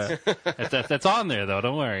wanted that's on there though.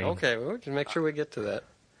 Don't worry. Okay, well, just make sure we get to that.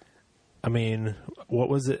 I mean, what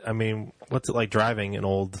was it? I mean, what's it like driving an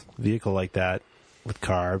old vehicle like that with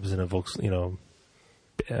carbs and a Volkswagen?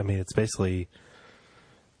 I mean, it's basically,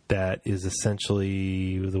 that is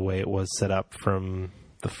essentially the way it was set up from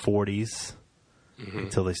the 40s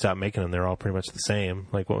until they stopped making them. They're all pretty much the same.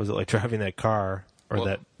 Like, what was it like driving that car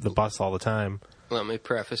or the bus all the time? Let me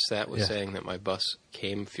preface that with saying that my bus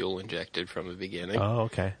came fuel injected from the beginning. Oh,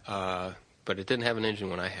 okay. But it didn't have an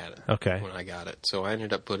engine when I had it. Okay. When I got it. So I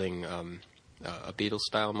ended up putting a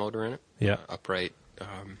Beetle-style motor in it. Yeah. Upright.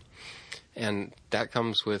 And that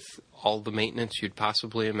comes with all the maintenance you'd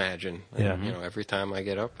possibly imagine. Yeah. And, every time I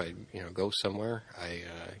get up, I go somewhere. I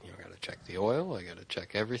got to check the oil. I got to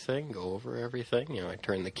check everything. Go over everything. I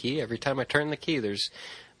turn the key. Every time I turn the key,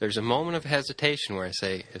 there's a moment of hesitation where I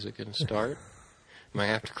say, "Is it going to start? Am I going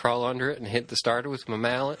to have to crawl under it and hit the starter with my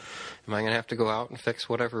mallet? Am I going to have to go out and fix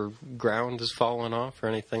whatever ground has fallen off or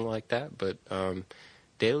anything like that?" But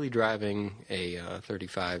daily driving a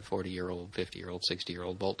 35, 40-year-old, 50-year-old,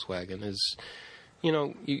 60-year-old Volkswagen is,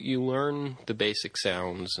 you learn the basic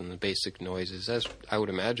sounds and the basic noises, as I would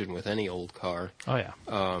imagine with any old car. Oh,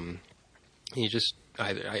 yeah. You just,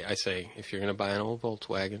 I say, if you're going to buy an old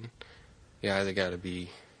Volkswagen, you either got to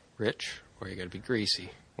be rich or you got to be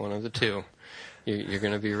greasy. One of the two. You're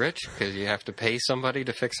going to be rich because you have to pay somebody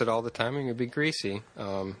to fix it all the time, and you'll be greasy.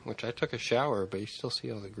 Which I took a shower, but you still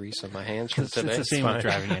see all the grease on my hands from today. It's the same with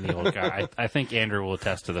driving any old car. I think Andrew will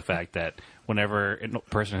attest to the fact that whenever a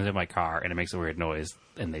person is in my car and it makes a weird noise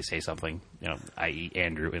and they say something, i.e.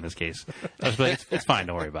 Andrew in this case, I was like, it's fine,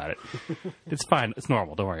 don't worry about it. It's fine, it's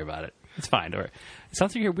normal, don't worry about it. It's fine, don't worry. It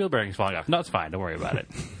sounds like your wheel bearing's falling off. No, it's fine, don't worry about it.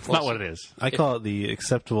 It's not what it is. I call it the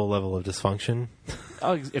acceptable level of dysfunction.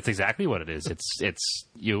 Oh, it's exactly what it is. It's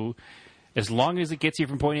you, as long as it gets you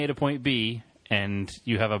from point A to point B, and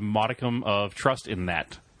you have a modicum of trust in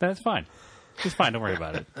that, then it's fine. It's fine. Don't worry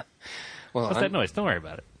about it. Well, What's that noise? Don't worry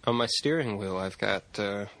about it. On my steering wheel, I've got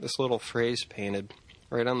this little phrase painted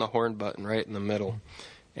right on the horn button, right in the middle.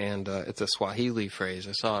 And it's a Swahili phrase.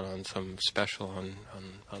 I saw it on some special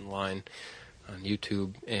online on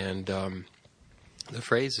YouTube. And the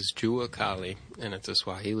phrase is Jua Kali, and it's a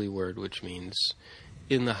Swahili word which means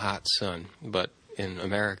in the hot sun. But in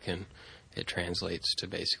American, it translates to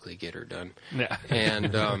basically get her done. Yeah.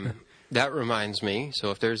 And that reminds me,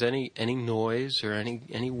 so if there's any noise or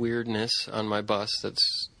any weirdness on my bus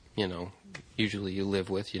that's, usually you live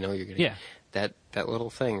with, you're going to... Yeah. That little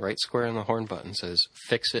thing right square on the horn button says,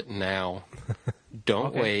 fix it now.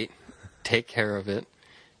 Don't wait. Take care of it.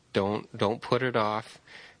 Don't put it off.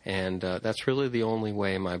 And that's really the only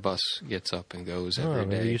way my bus gets up and goes every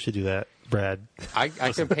day. Maybe you should do that, Brad. I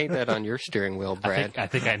can paint that on your steering wheel, Brad. I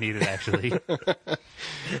think I need it, actually.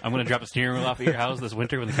 I'm going to drop a steering wheel off at your house this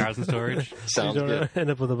winter when the car's in storage. Sounds You don't good. end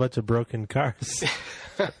up with a bunch of broken cars.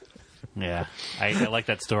 Yeah. I like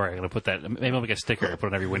that story. I'm going to put that... Maybe I'll make a sticker and put it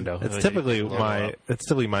on every window. It's typically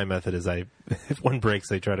my method is if one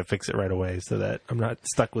breaks, I try to fix it right away so that I'm not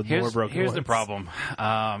stuck with more broken Here's ones. the problem.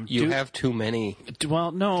 You have too many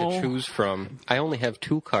Well, no. to choose from. I only have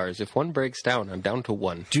 2 cars. If one breaks down, I'm down to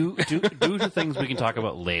 1. Due to things we can talk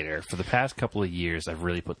about later, for the past couple of years, I've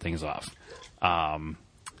really put things off. And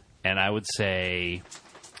I would say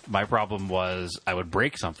my problem was I would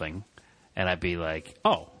break something, and I'd be like,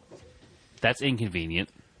 oh, that's inconvenient.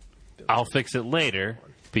 I'll fix it later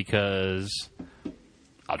because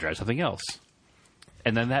I'll try something else.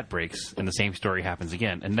 And then that breaks, and the same story happens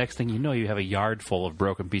again. And next thing you know, you have a yard full of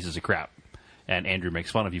broken pieces of crap. And Andrew makes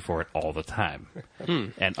fun of you for it all the time.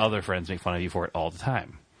 And other friends make fun of you for it all the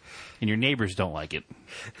time. And your neighbors don't like it.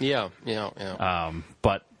 Yeah.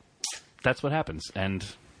 But that's what happens, and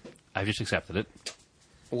I've just accepted it.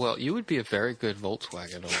 Well, you would be a very good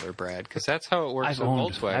Volkswagen owner, Brad, because that's how it works with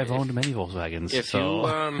Volkswagen. I've owned many Volkswagens.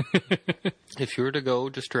 If you were to go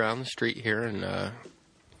just around the street here and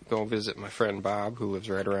go visit my friend Bob, who lives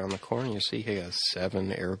right around the corner, you see he has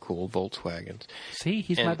 7 air-cooled Volkswagens. See,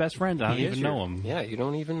 he's my best friend. I don't even know him. Yeah, you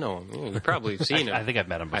don't even know him. You probably have seen him. I think I've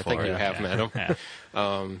met him before. I think you have met him.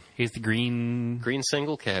 Yeah. He's the green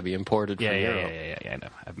single cab he imported from Europe. Yeah, I know.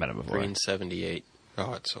 I've met him before. Green 78.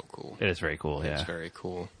 Oh, it's so cool. It is very cool, yeah. It's very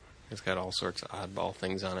cool. It's got all sorts of oddball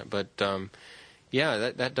things on it. But,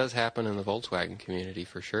 that does happen in the Volkswagen community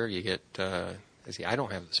for sure. You get... see, I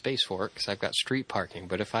don't have the space for it because I've got street parking.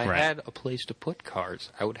 But if I had a place to put cars,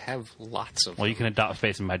 I would have lots of them. Well, you can adopt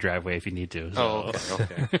space in my driveway if you need to. So. Oh,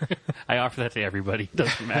 okay. I offer that to everybody.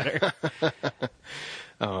 Doesn't matter.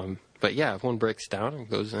 But yeah, if one breaks down and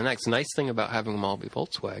goes to the next. The nice thing about having them all be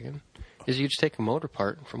Volkswagen is you just take a motor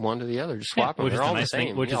part from one to the other, just swap them. They're all the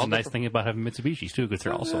same. Which is a nice thing about having Mitsubishis too, because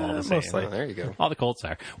they're also all the same. Mostly. Oh, there you go. All the Colts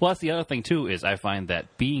are. Well, that's the other thing too. Is I find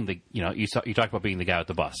that being the you talked about being the guy with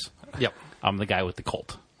the bus. Yep. I'm the guy with the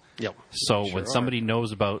Colt. Yep. So Sure when somebody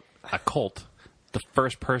knows about a Colt, the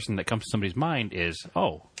first person that comes to somebody's mind is,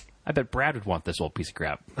 oh, I bet Brad would want this old piece of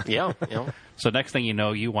crap. Yeah. So next thing you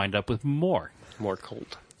know, you wind up with more. More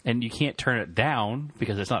Colt. And you can't turn it down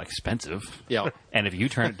because it's not expensive. Yeah. And if you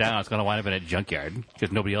turn it down, it's going to wind up in a junkyard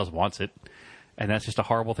because nobody else wants it. And that's just a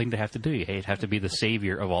horrible thing to have to do. You have to be the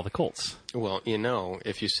savior of all the Colts. Well,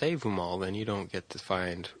 if you save them all, then you don't get to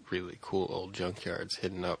find really cool old junkyards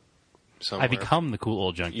hidden up somewhere. I become the cool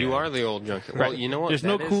old junkyard. You are the old junkyard. Right. Well, you know what? There's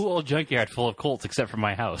no cool old junkyard full of Colts except for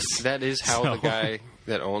my house. That is how the guy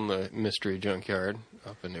that owned the mystery junkyard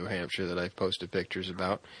up in New Hampshire that I've posted pictures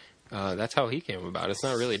about, that's how he came about. It's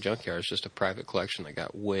not really a junkyard. It's just a private collection that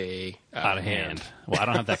got way out of hand. Well, I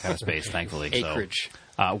don't have that kind of space, thankfully. Acreage.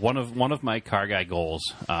 So, one of my car guy goals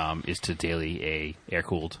is to daily a air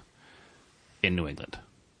cooled in New England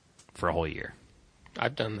for a whole year.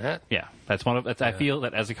 I've done that. Yeah, that's one of. I feel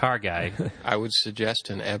that as a car guy, I would suggest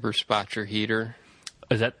an Eberspacher heater.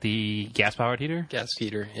 Is that the gas powered heater? Gas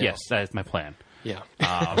heater. Yeah. Yes, that is my plan. Yeah.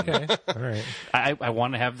 Okay. All right. I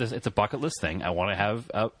want to have this. It's a bucket list thing. I want to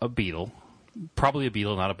have a Beetle, probably a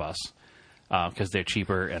Beetle, not a bus, because they're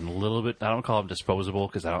cheaper and a little bit. I don't call them disposable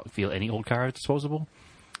because I don't feel any old car is disposable.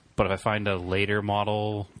 But if I find a later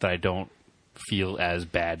model that I don't feel as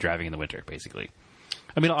bad driving in the winter, basically,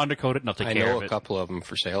 I mean, I'll undercoat it and I'll take care of it. I know a couple of them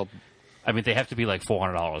for sale. I mean, they have to be like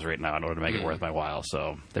 $400 right now in order to make it worth my while.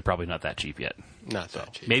 So they're probably not that cheap yet. Not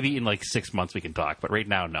that cheap. Maybe in like 6 months we can talk, but right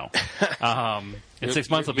now, no. In 6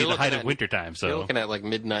 months will be the height of winter time. So you're looking at like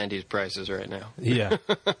mid-90s prices right now. Yeah.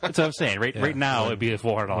 that's what I'm saying. Right now it'd be a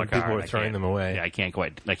 $400 car. People are throwing them away. Yeah, I can't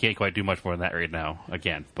quite do much more than that right now.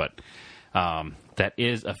 Again, but that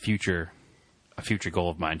is a future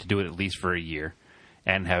goal of mine to do it at least for a year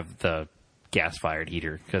and have the gas-fired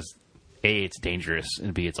heater because A, it's dangerous,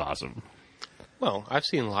 and B, it's awesome. Well, I've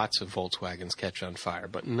seen lots of Volkswagens catch on fire,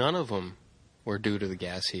 but none of them were due to the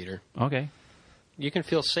gas heater. Okay. You can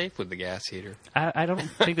feel safe with the gas heater. I don't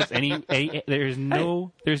think there's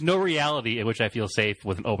there's no reality in which I feel safe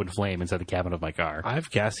with an open flame inside the cabin of my car. I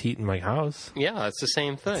have gas heat in my house. Yeah, it's the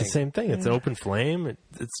same thing. It's the same thing. It's an open flame.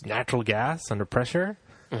 It's natural gas under pressure.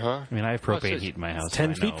 Uh-huh. I mean, I have propane heat in my house.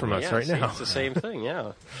 10 so I feet know. from us Yeah, right see, now. It's the same thing,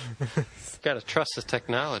 yeah. Got to trust the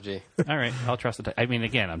technology. All right, I'll trust it. I mean,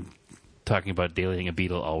 again, I'm talking about dailying a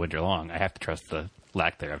Beetle all winter long. I have to trust the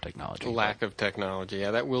lack thereof technology. Lack of technology.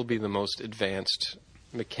 Yeah, that will be the most advanced,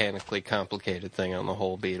 mechanically complicated thing on the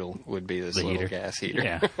whole Beetle would be this The little heater. gas heater.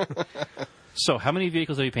 Yeah. So, how many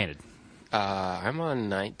vehicles have you painted? I'm on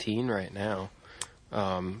 19 right now.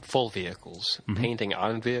 Full vehicles. Painting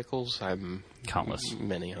on vehicles, I'm Countless.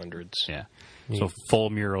 many hundreds. Yeah. So, full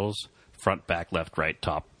murals, front, back, left, right,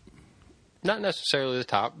 top. Not necessarily the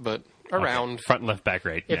top, but around. Okay. Front, left, back,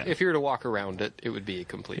 right. If you were to walk around it, it would be a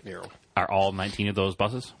complete mural. Are all 19 of those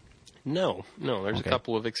buses? No. There's Okay. a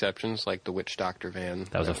couple of exceptions, like the Witch Doctor van.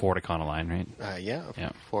 That was a Ford Econoline, right?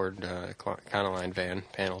 Yeah. Ford Econoline van,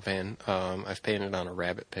 panel van. I've painted on a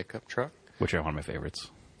Rabbit pickup truck. Which are one of my favorites.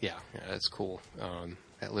 Yeah, that's cool.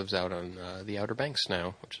 That lives out on the Outer Banks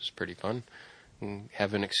now, which is pretty fun. And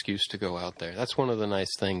have an excuse to go out there. That's one of the nice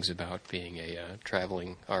things about being a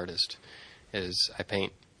traveling artist, is I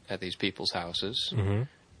paint at these people's houses,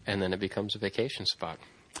 and then it becomes a vacation spot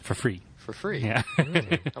For free. for free. Yeah.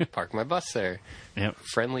 I'll park my bus there. Yep.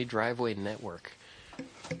 Friendly driveway network.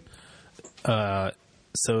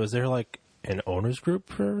 So is there like an owners group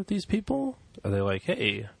for these people? Are they like,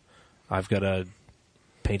 hey, I've got a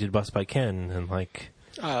painted bus by Ken, and like...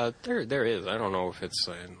 There is. I don't know if it's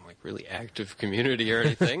like really active community or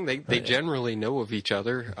anything. They generally know of each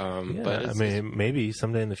other. But I mean, maybe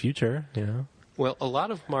someday in the future, you know? Well, a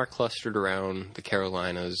lot of them are clustered around the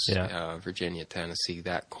Carolinas, Yeah. Virginia, Tennessee,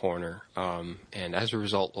 that corner. And as a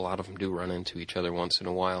result, a lot of them do run into each other once in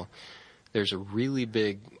a while. There's a really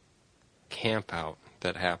big camp out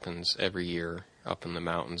that happens every year up in the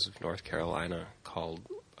mountains of North Carolina called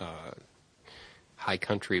High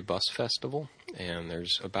Country Bus Festival. And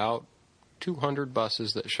there's about 200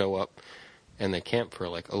 buses that show up, and they camp for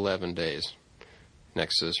like 11 days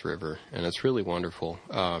next to this river. And it's really wonderful.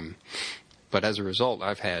 But as a result,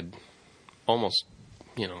 I've had almost,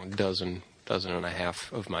 a dozen and a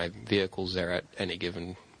half of my vehicles there at any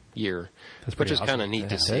given year, which is kind of neat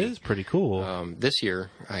to see. That is pretty cool. This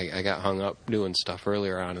year, I got hung up doing stuff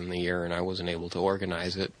earlier on in the year, and I wasn't able to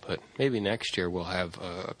organize it. But maybe next year we'll have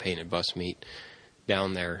a painted bus meet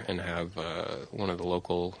down there and have one of the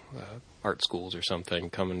local art schools or something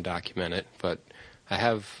come and document it. But I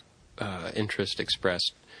have interest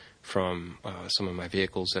expressed from some of my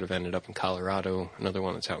vehicles that have ended up in Colorado, another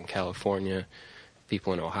one that's out in California.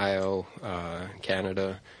 People in Ohio,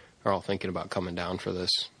 Canada are all thinking about coming down for this.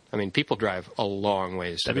 I mean, people drive a long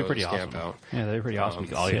ways to That'd be go pretty to this awesome. camp out. Yeah, that'd be pretty awesome.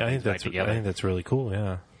 All See, your I think things back together. that's really cool,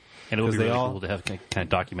 yeah. And it would be 'Cause they really all- cool to have kind of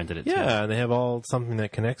documented it, too. Yeah, and they have all something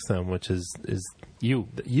that connects them, which is You.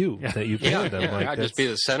 that you painted them. Like, I'd just be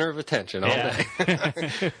the center of attention all Yeah.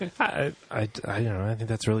 day. I don't know. I think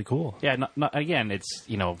that's really cool. Yeah, again, it's,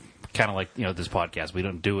 kind of like, this podcast. We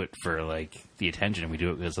don't do it for, like, the attention. We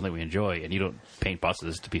do it because it's something we enjoy. And you don't paint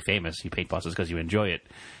buses to be famous. You paint buses because you enjoy it.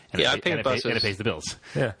 And Yeah, I it, paint and it buses. and it pays the bills.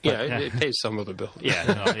 Yeah. Yeah, it pays some of the bill.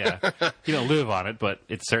 Yeah. You don't live on it, but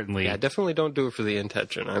it's certainly... Yeah, I definitely don't do it for the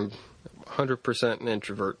intention. I'm 100% an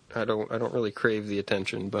introvert. I don't really crave the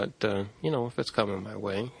attention, but if it's coming my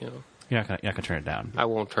way, You're not gonna turn it down. I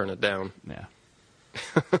won't turn it down. Yeah.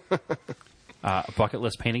 Bucket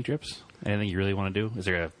list painting trips? Anything you really want to do? Is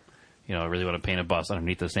there a, really want to paint a bus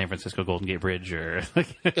underneath the San Francisco Golden Gate Bridge, or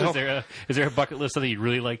is there a bucket list something you'd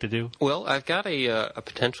really like to do? Well, I've got a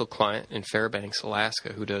potential client in Fairbanks,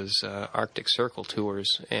 Alaska, who does Arctic Circle tours,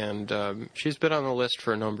 and she's been on the list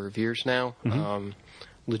for a number of years now.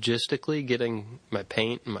 Logistically, getting my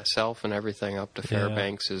paint and myself and everything up to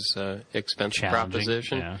Fairbanks is an expensive Challenging,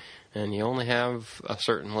 proposition. yeah. And you only have a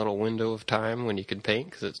certain little window of time when you can paint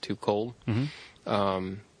because it's too cold.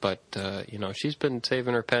 But she's been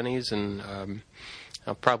saving her pennies, and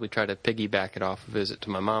I'll probably try to piggyback it off a visit to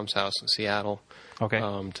my mom's house in Seattle Okay.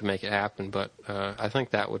 to make it happen. But I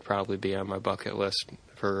think that would probably be on my bucket list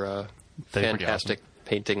for That'd be pretty fantastic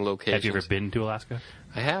painting locations. Have you ever been to Alaska?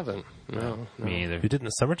 I haven't. No. Me either. You did in the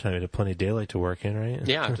summertime. You had plenty of daylight to work in, right?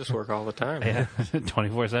 Yeah, I just work all the time. Yeah,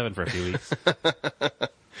 24/7 for a few weeks.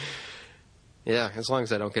 Yeah, as long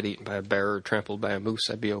as I don't get eaten by a bear or trampled by a moose,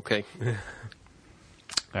 I'd be okay.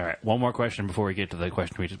 All right, one more question before we get to the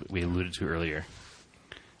question we alluded to earlier.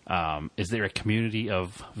 Is there a community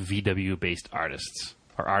of VW-based artists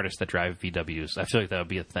or artists that drive VWs? I feel like that would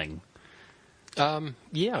be a thing.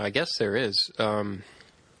 Yeah, I guess there is.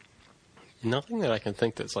 Nothing that I can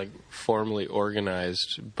think that's like formally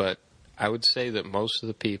organized, but I would say that most of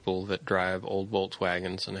the people that drive old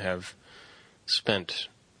Volkswagens and have spent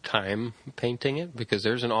time painting it, because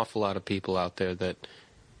there's an awful lot of people out there that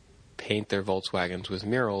paint their Volkswagens with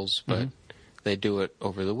murals, but they do it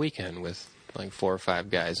over the weekend with like 4 or 5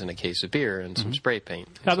 guys and a case of beer and some spray paint.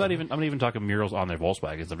 I'm not even talking murals on their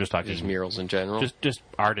Volkswagens. I'm just talking Just murals in general. Just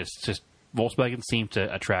artists. Just Volkswagens seem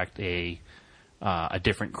to attract a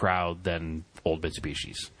different crowd than old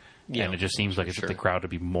Mitsubishis, and it just seems like it's the crowd to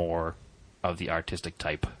be more of the artistic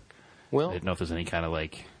type. Well, I didn't know if there's any kind of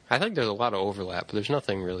like. I think there's a lot of overlap, but there's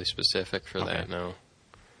nothing really specific for that. No.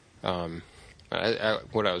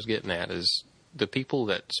 What I was getting at is the people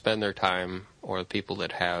that spend their time, or the people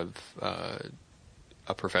that have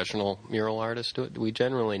a professional mural artist do it. We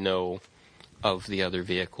generally know of the other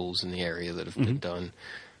vehicles in the area that have been done.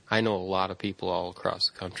 I know a lot of people all across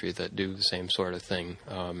the country that do the same sort of thing.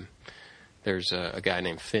 There's a guy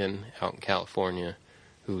named Finn out in California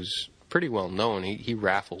who's pretty well known. He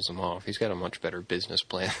raffles them off. He's got a much better business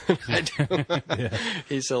plan than I do.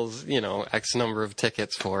 He sells, X number of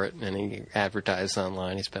tickets for it, and he advertises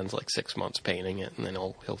online. He spends like 6 months painting it, and then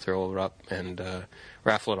he'll throw it up and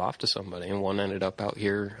raffle it off to somebody. And one ended up out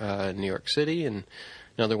here in New York City, and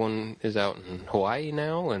another one is out in Hawaii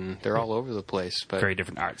now, and they're all over the place. But very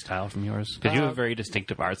different art style from yours, because you have a very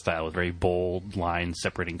distinctive art style with very bold lines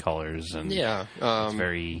separating colors, and it's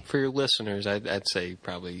very. For your listeners, I'd say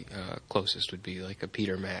probably closest would be like a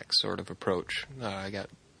Peter Max sort of approach. I got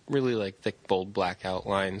really like thick, bold black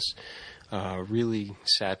outlines, really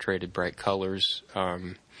saturated, bright colors.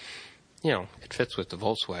 It fits with the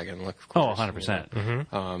Volkswagen look, of course.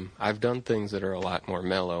 100%. I've done things that are a lot more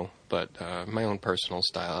mellow, but my own personal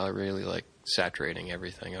style, I really like saturating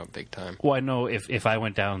everything up big time. Well, I know if I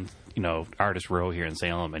went down, Artist Row here in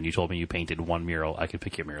Salem, and you told me you painted one mural, I could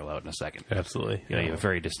pick your mural out in a second. Absolutely. You have a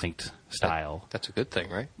very distinct style. That's a good thing,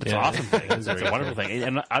 right? It's an awesome thing. It's a wonderful thing.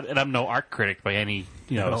 And I'm no art critic by any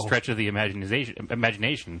stretch of the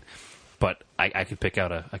imagination, but I could pick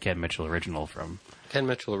out a Ken Mitchell original from Ken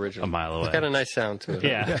Mitchell original. A mile away. It's got a nice sound to it.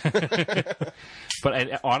 Yeah.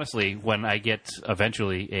 But honestly, when I get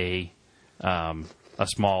eventually a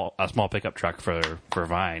small pickup truck for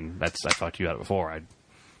Vine, I talked to you about it before.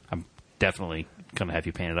 I'm definitely going to have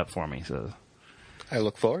you paint it up for me. So I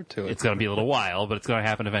look forward to it. It's going to be a little while, but it's going to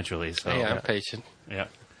happen eventually. So I'm patient. Yeah.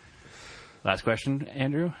 Last question,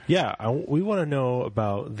 Andrew? Yeah, we want to know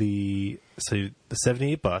about the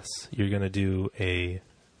 78 bus. You're going to do a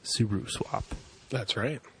Subaru swap. That's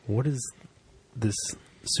right. What is this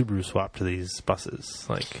Subaru swap to these buses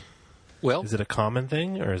like? Well, is it a common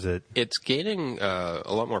thing, or is it? It's gaining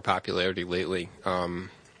a lot more popularity lately.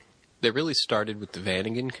 They really started with the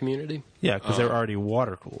Vanagon community. Yeah, because they're already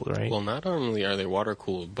water cooled, right? Well, not only are they water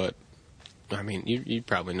cooled, but I mean, you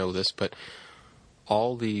probably know this, but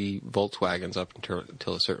all the Volkswagens up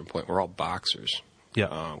until a certain point were all boxers.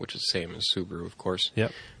 Yeah, which is the same as Subaru, of course.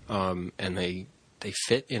 Yep. And they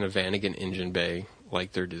fit in a Vanagon engine bay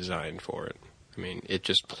like they're designed for it. I mean, it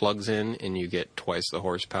just plugs in and you get twice the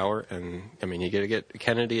horsepower. And, I mean, you get a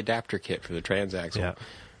Kennedy adapter kit for the transaxle. Yeah.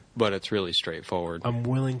 But it's really straightforward. I'm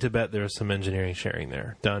willing to bet there's some engineering sharing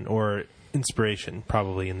there done, or inspiration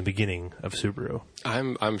probably in the beginning of Subaru.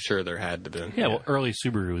 I'm sure there had to be. Yeah, well, early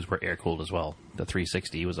Subarus were air-cooled as well. The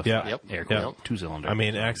 360 was a air-cooled two-cylinder. I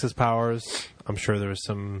mean, Access Powers, I'm sure there was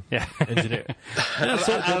some engineering. I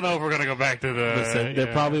don't know if we're going to go back to the... Listen, there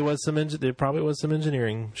probably was some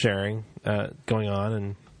engineering sharing going on,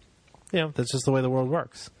 and that's just the way the world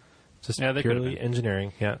works. Just purely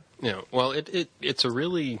engineering, well, it's a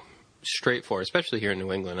really straightforward, especially here in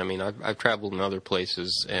New England. I mean, I've traveled in other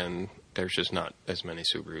places, and there's just not as many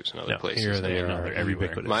Subarus in other places. Here they are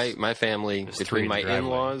everywhere. My family, between my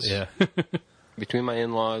in-laws, between my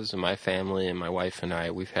in-laws and my family and my wife and I,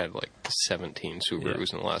 we've had like 17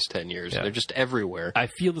 Subarus in the last 10 years. They're just everywhere. I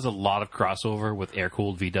feel there's a lot of crossover with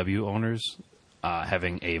air-cooled VW owners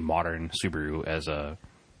having a modern Subaru as another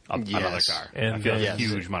car. And I feel a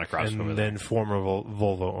huge amount of crossover. And then former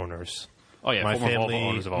Volvo owners. Oh yeah, my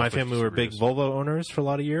family were big Volvo owners for a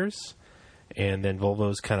lot of years, and then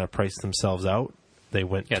Volvo's kind of priced themselves out. They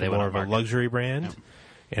went to more of a luxury brand,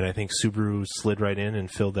 and I think Subaru slid right in and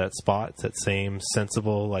filled that spot. It's that same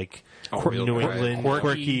sensible, like New England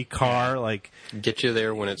quirky car, like get you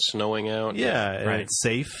there when it's snowing out. Yeah, and it's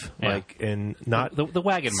safe, and not the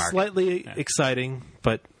wagon market. Slightly exciting,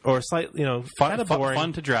 but slightly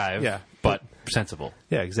fun to drive. Yeah, but sensible.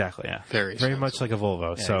 Yeah, exactly. Yeah, very much like a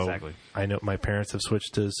Volvo. Yeah, so exactly. I know my parents have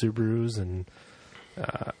switched to Subarus, and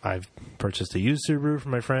I've purchased a used Subaru for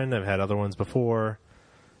my friend. I've had other ones before.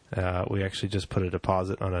 We actually just put a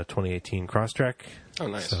deposit on a 2018 Crosstrek. Oh,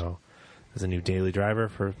 nice. So there's a new daily driver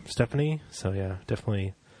for Stephanie. So yeah,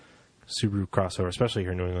 definitely Subaru crossover, especially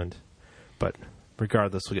here in New England. But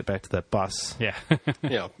regardless, we'll get back to that bus. Yeah.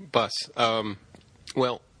 Yeah, bus.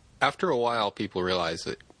 Well, after a while, people realize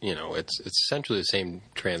that it's essentially the same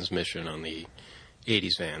transmission on the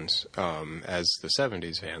 80s vans as the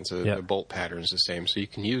 70s vans. The bolt pattern's the same, so you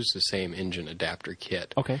can use the same engine adapter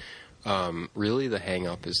kit. Okay. Really, the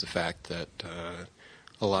hang-up is the fact that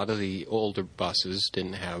a lot of the older buses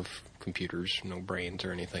didn't have computers, no brains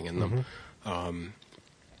or anything in them,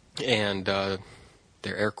 and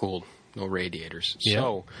they're air-cooled, no radiators. Yeah.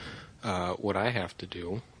 So what I have to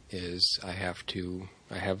do is I have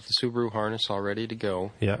the Subaru harness all ready to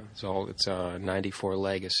go. Yeah. So it's a 94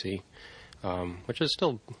 Legacy, which is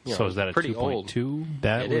still So is that a pretty old. 2.2?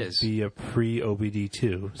 That It would is. be a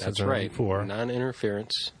pre-OBD2. That's right.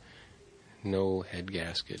 Non-interference, no head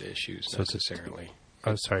gasket issues So it's a- necessarily.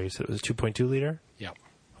 Oh, sorry, you said it was a 2.2 liter? Yep.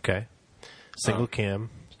 Okay. Single cam.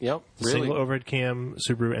 Yep. The Really. single overhead cam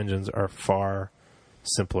Subaru engines are far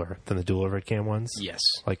simpler than the dual overhead cam ones. Yes.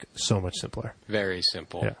 Like, so much simpler. Very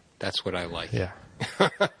simple. Yeah. That's what I like. Yeah.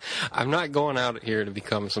 I'm not going out here to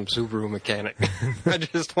become some Subaru mechanic. I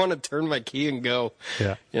just want to turn my key and go.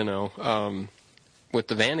 Yeah. With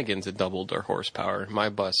the Vanagons, it doubled their horsepower. My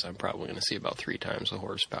bus, I'm probably going to see about 3 times the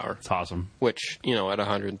horsepower. It's awesome. Which, at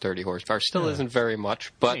 130 horsepower, still isn't very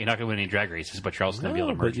much, but You're not going to win any drag races, but you're also going to be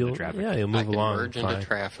able to merge into traffic. Yeah, you'll I move can along. merge fine. into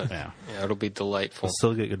traffic. Yeah. It'll be delightful. You'll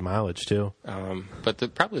still get good mileage, too.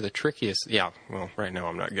 But probably the trickiest, right now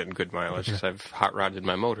I'm not getting good mileage because I've hot rodded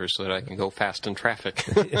my motor so that I can go fast in traffic.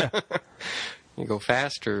 You go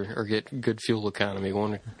fast or get good fuel economy,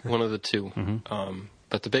 one of the two.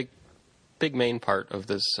 But the big main part of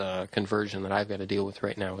this conversion that I've got to deal with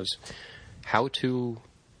right now is how to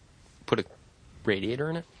put a radiator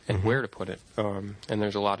in it and where to put it. And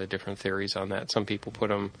there's a lot of different theories on that. Some people put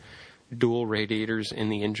them dual radiators in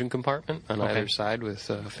the engine compartment on either side with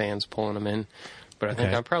fans pulling them in. But I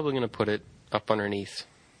think I'm probably going to put it up underneath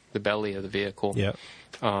the belly of the vehicle. Yeah.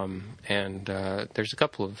 And there's a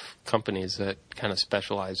couple of companies that kind of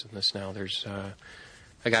specialize in this now. There's a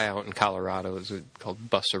guy out in Colorado called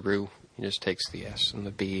Bussaroo. He just takes the S and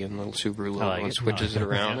the B and the little Subaru logo and switches it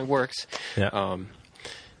around. It works. Yeah.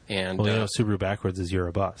 And Well, Subaru backwards is you're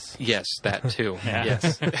a bus. yes, that too.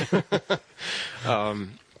 Yes.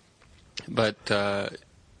 But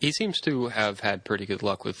he seems to have had pretty good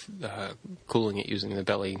luck with cooling it using the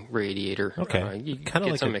belly radiator. Okay. You Kind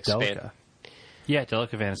of get like some a Delica. Yeah,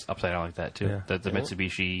 Delica van is upside down like that, too. Yeah. The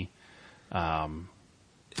Mitsubishi, I don't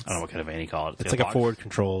know what kind of van you call it. It's like a forward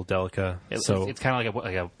control Delica. It's kind of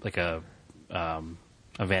like a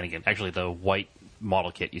Vanagon. Actually, the white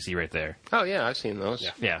model kit you see right there. Oh, yeah, I've seen those.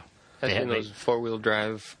 Yeah. I've seen those four-wheel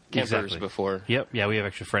drive campers Exactly. before. Yep. Yeah, we have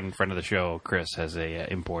actually a friend of the show, Chris, has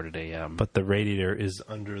imported a But the radiator is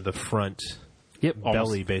under the front almost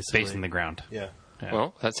belly, basically. facing the ground. Yeah. Yeah.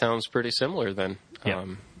 Well, that sounds pretty similar then. Yeah.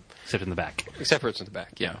 Except in the back. Except for it's in the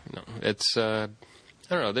back. Yeah. No, it's I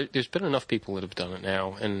don't know. There's been enough people that have done it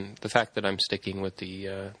now, and the fact that I'm sticking with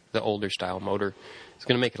the older style motor is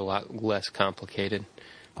going to make it a lot less complicated.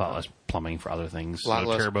 A lot less plumbing for other things. A lot no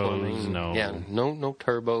less turbos. plumbing. No. Yeah. No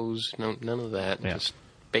turbos. None of that. Yeah. Just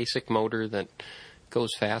basic motor that goes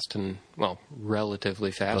fast and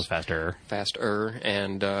relatively fast. Goes faster. Faster,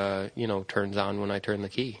 and turns on when I turn the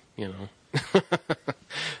key.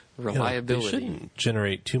 Reliability. They shouldn't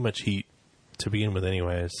generate too much heat to begin with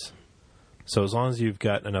anyways. So as long as you've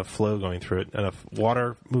got enough flow going through it, enough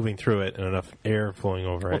water moving through it, and enough air flowing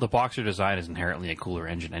over Well, it. the Boxer design is inherently a cooler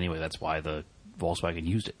engine anyway. That's why the Volkswagen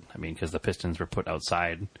used it. I mean, because the pistons were put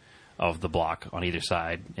outside of the block on either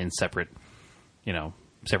side in separate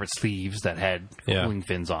sleeves that had cooling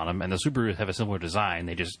fins on them. And the Subarus have a similar design.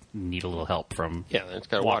 They just need a little help from... Yeah, it's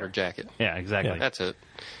got a water jacket. Yeah, exactly. Yeah. That's it.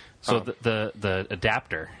 So the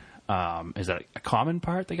adapter, is that a common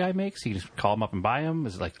part the guy makes? You just call him up and buy him?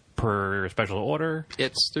 Is it like per special order?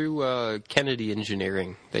 It's through Kennedy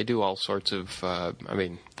Engineering. They do all sorts of,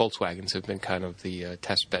 Volkswagens have been kind of the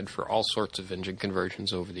test bed for all sorts of engine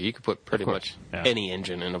conversions over there. You could put pretty much any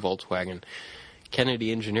engine in a Volkswagen.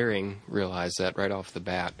 Kennedy Engineering realized that right off the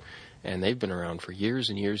bat, and they've been around for years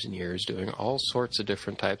and years and years doing all sorts of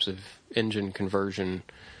different types of engine conversion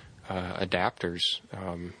adapters.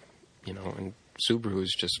 And Subaru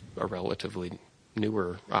is just a relatively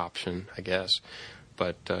newer option, I guess.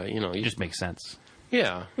 But, It just makes sense.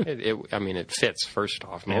 Yeah, it fits. First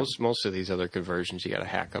off, most of these other conversions, you got to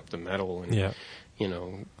hack up the metal and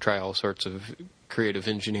try all sorts of creative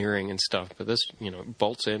engineering and stuff. But this,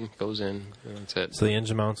 bolts in, goes in, and that's it. So the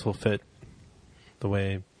engine mounts will fit the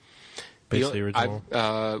way basically original.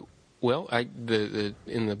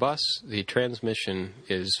 In the bus, the transmission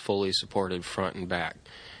is fully supported front and back.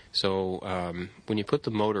 So when you put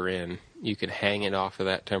the motor in, you can hang it off of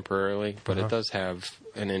that temporarily, but it does have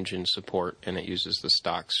an engine support, and it uses the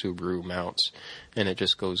stock Subaru mounts, and it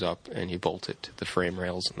just goes up, and you bolt it to the frame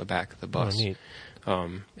rails in the back of the bus. Oh, neat.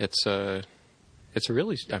 It's a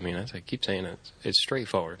really, as I keep saying, it's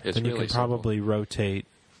straightforward. It's then you really can probably rotate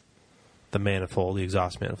the manifold, the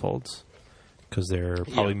exhaust manifolds, because they're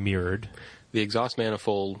probably mirrored. The exhaust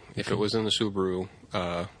manifold, if it was in the Subaru,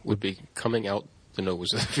 would be coming out the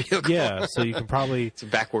nose of the vehicle. Yeah, so you can probably... It's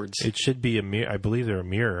backwards. It should be a mirror. I believe they're a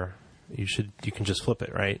mirror. You can just flip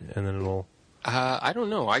it, right? And then it'll... I don't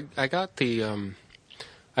know. I got the...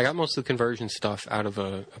 I got most of the conversion stuff out of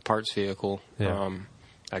a parts vehicle. Yeah.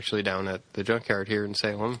 Actually down at the junkyard here in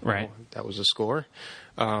Salem. Right. That was a score.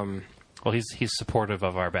 Well, he's supportive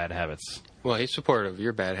of our bad habits. Well, he's supportive of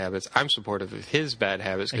your bad habits. I'm supportive of his bad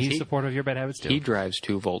habits. He's supportive of your bad habits, too. He drives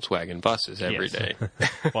 2 Volkswagen buses every day.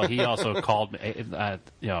 Well, he also called me.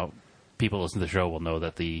 People listen to the show will know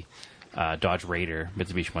that the Dodge Raider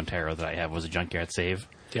Mitsubishi Montero that I have was a junkyard save.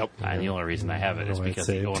 Yep. And the only reason I have it is because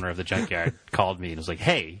the owner of the junkyard called me and was like,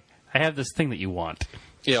 "Hey, I have this thing that you want."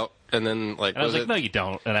 Yep. And then, and I was like, "No, you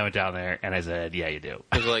don't." And I went down there and I said, "Yeah, you do."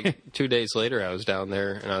 It was like 2 days later, I was down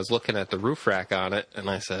there and I was looking at the roof rack on it, and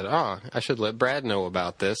I said, "Oh, I should let Brad know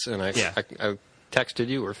about this." And I texted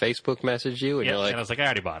you or Facebook messaged you, and you're like, and I was like, "I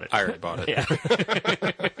already bought it." I already bought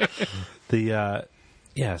it.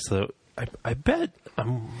 Yeah. So I bet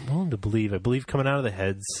I'm willing to believe. I believe coming out of the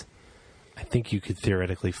heads, I think you could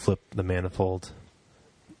theoretically flip the manifold.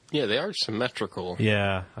 Yeah, they are symmetrical.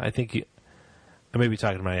 Yeah, I think I may be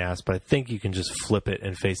talking to my ass, but I think you can just flip it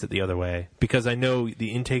and face it the other way, because I know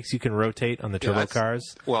the intakes you can rotate on the turbo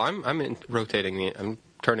cars. Well, I'm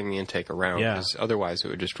turning the intake around, because otherwise it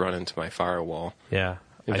would just run into my firewall. Yeah.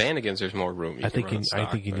 In Vannigan's, there's more room. I think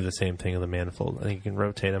you do the same thing with the manifold. I think you can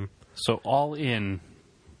rotate them. So all in,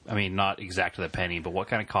 not exact to the penny, but what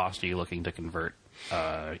kind of cost are you looking to convert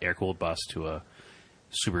air-cooled bus to a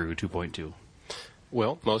Subaru 2.2?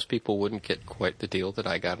 Well, most people wouldn't get quite the deal that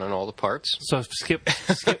I got on all the parts. So skip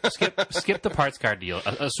the parts car deal.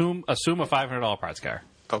 Assume a $500 parts car.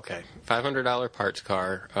 Okay, $500 parts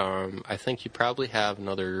car. I think you probably have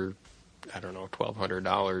another,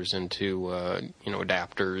 $1,200 into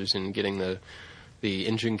adapters and getting the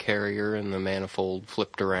engine carrier and the manifold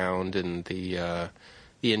flipped around and the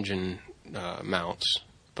engine mounts.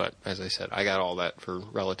 But as I said, I got all that for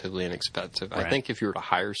relatively inexpensive. Right. I think if you were to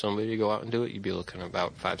hire somebody to go out and do it, you'd be looking at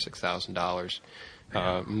about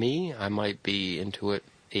 $5,000-$6,000. Me, I might be into it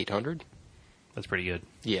 $800. That's pretty good.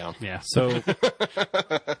 Yeah. Yeah. So,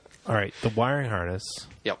 all right, the wiring harness.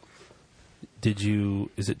 Yep. Did you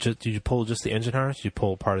pull just the engine harness? Or did you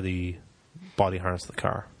pull part of the body harness of the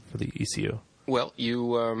car for the ECU? Well,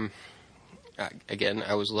 again,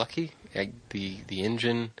 I was lucky. The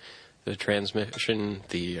engine, the transmission,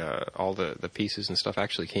 all the pieces and stuff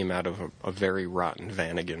actually came out of a very rotten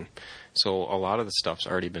Vannigan. So a lot of the stuff's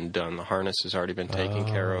already been done. The harness has already been taken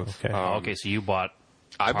care of. Okay. Okay, so you bought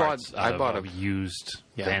I bought a used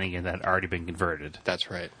Vannigan that had already been converted.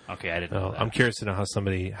 That's right. Okay, I didn't know that. I'm curious to know how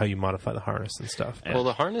you modify the harness and stuff. Well,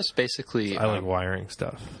 the harness basically... I like wiring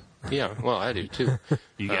stuff. Yeah, well, I do too.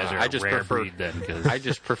 You guys are a rare breed then. Cause... I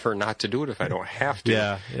just prefer not to do it if I don't have to.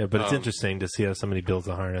 Yeah, but it's interesting to see how somebody builds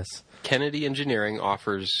a harness. Kennedy Engineering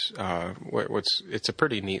offers it's a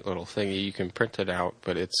pretty neat little thing. You can print it out,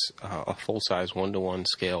 but it's a full-size 1-to-1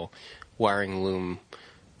 scale wiring loom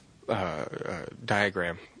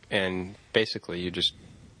diagram, and basically you just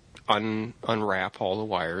unwrap all the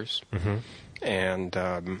wires,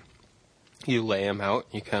 and you lay them out.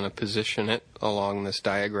 You kind of position it along this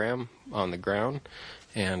diagram on the ground,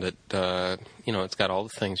 and it it's got all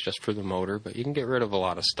the things just for the motor, but you can get rid of a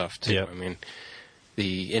lot of stuff too. Yep. I mean,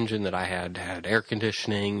 the engine that I had air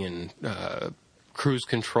conditioning and cruise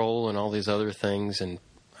control and all these other things, and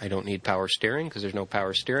I don't need power steering because there's no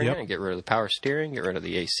power steering. Yep. I get rid of the power steering, get rid of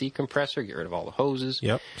the AC compressor, get rid of all the hoses.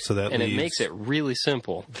 Yep. So that and it makes it really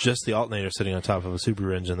simple. Just the alternator sitting on top of a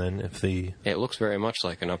Subaru engine. Then, it looks very much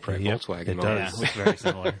like an upright Volkswagen. It motor. does. Yeah, it looks very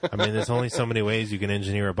similar. I mean, there's only so many ways you can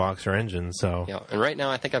engineer a boxer engine. So yeah, and right now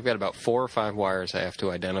I think I've got about 4 or 5 wires I have to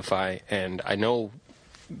identify, and I know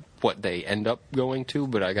what they end up going to,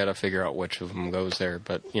 but I got to figure out which of them goes there.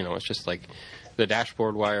 But it's just like the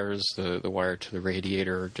dashboard wires, the wire to the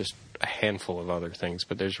radiator, just a handful of other things.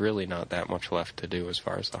 But there's really not that much left to do as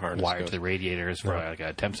far as the harness Wire goes. to the radiators for like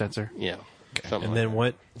a temp sensor. Yeah. Something And like then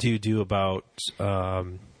what do you do about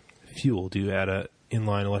fuel? Do you add a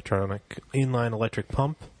inline electric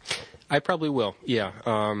pump? I probably will. Yeah.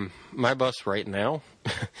 My bus right now,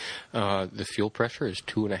 the fuel pressure is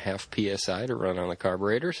 2.5 psi to run on the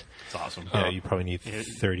carburetors. It's awesome. Yeah, you probably need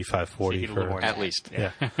 35, 40 you get a little for. more. At least.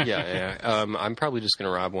 Yeah. Yeah. I'm probably just going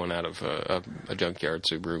to rob one out of a junkyard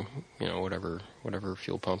Subaru. Whatever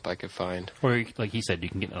fuel pump I could find. Or like he said, you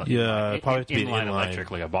can get Yeah, probably have to be an inline inline.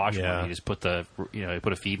 electric, like a Bosch Yeah. one. You just put you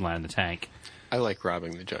put a feed line in the tank. I like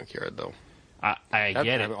robbing the junkyard though. I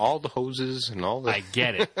get it. All the hoses and all the. I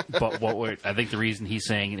get it, but I think the reason he's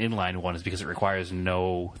saying an inline one is because it requires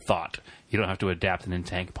no thought. You don't have to adapt an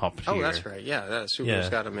in-tank pump to your... that's right. Yeah, Subaru's Yeah.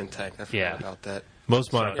 got them in tank. I forgot about that.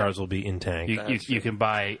 Most modern cars will be in tank. You can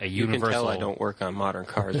buy a You universal... can tell I don't work on modern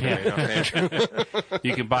cars very enough, Andrew.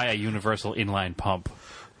 You can buy a universal inline pump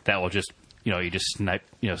that will just... you just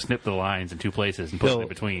snip the lines in two places and put it in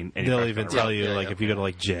between. And They'll even tell you, Yeah, if you go to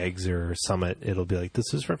like Jags or Summit, it'll be like,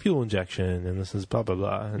 this is for fuel injection and this is blah blah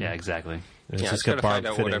blah. And Yeah, exactly. it's Yeah, just got to got find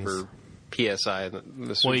barbed out fittings. whatever PSI the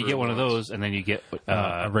Subaru Well, you get one of wants. those, and then you get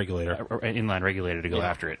A regulator. an inline regulator to go Yeah.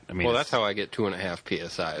 after it. I mean, Well, that's how I get 2.5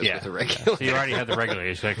 PSI is with the regular. So you already have the regulator,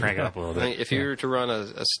 you just got to crank it up a little bit. If you were to run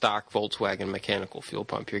a stock Volkswagen mechanical fuel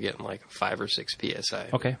pump, you're getting like 5 or 6 PSI.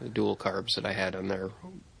 Okay. The dual carbs that I had on there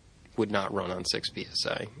would not run on 6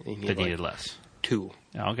 PSI. You need That like needed less. 2.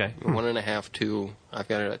 Oh, okay. 1.5, 2. I've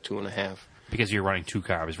got it at 2.5. Because you're running two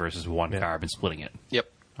carbs versus one carb and splitting it. Yep.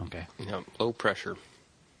 Okay. Yep. Low pressure,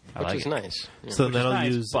 I which like is it. nice. Yeah. So then Which is I'll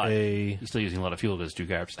nice, use but a You're still using a lot of fuel because two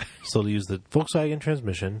carbs. so I'll use the Volkswagen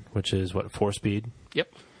transmission, which is 4-speed,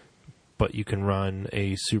 Yep. but you can run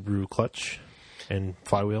a Subaru clutch and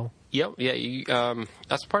flywheel. Yep. Yeah.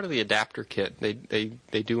 That's part of the adapter kit.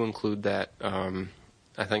 They do include that.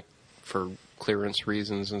 I think for clearance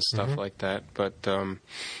reasons and stuff like that. But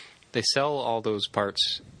they sell all those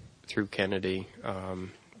parts through Kennedy.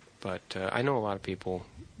 But I know a lot of people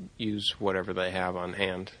use whatever they have on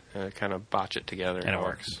hand, kind of botch it together, And it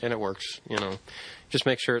works. And it works. Just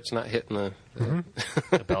make sure it's not hitting the.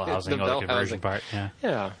 The bell housing The or the bell conversion housing. part. Yeah.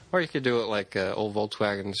 Yeah, or you could do it like old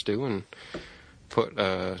Volkswagens do and put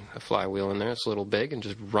a flywheel in there. It's a little big and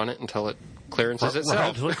just run it until it clearances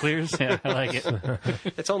itself. Until it clears. Yeah, I like it.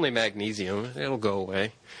 It's only magnesium. It'll go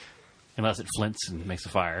away. Unless it flints and makes a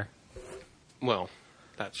fire. Well,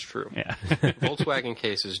 that's true. Yeah. Volkswagen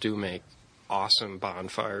cases do make awesome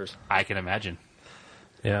bonfires. I can imagine.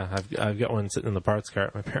 Yeah, I've got one sitting in the parts car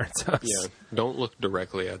at my parents' house. Yeah, don't look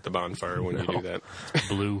directly at the bonfire when you do that.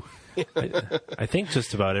 Blue. I think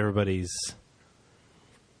just about everybody's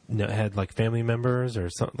had like family members or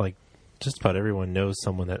something. Like just about everyone knows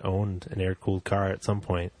someone that owned an air-cooled car at some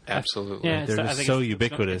point. Absolutely. Yeah, They're I just think so it's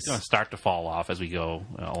ubiquitous. It's going to start to fall off as we go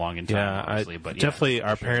along in time, Yeah, obviously. But yeah, definitely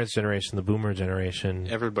our for sure. parents' generation, the boomer generation.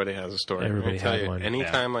 Everybody has a story. Everybody I'll tell had you, one.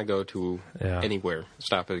 Anytime I go to Yeah. anywhere,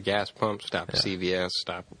 stop at a gas pump, stop at CVS,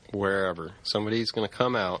 stop wherever, somebody's going to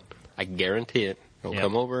come out. I guarantee it. They'll Yeah.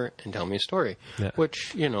 come over and tell me a story. Yeah.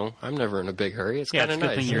 Which, I'm never in a big hurry. It's Yeah, kind it's of a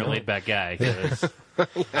good nice. thing you're a laid-back guy. 'Cause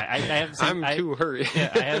I have the same, I'm too hurry.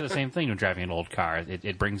 Yeah, I have the same thing when driving an old car.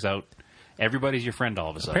 It brings out everybody's your friend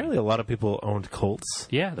all of a sudden. Apparently, a lot of people owned Colts.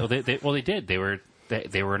 Yeah, they did. They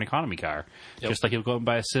were an economy car. Yep. Just like you'll go out and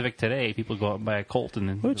buy a Civic today, people go out and buy a Colt,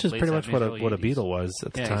 and Which is pretty much what a Beetle was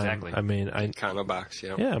at the Yeah, time. exactly. I mean, Kind box,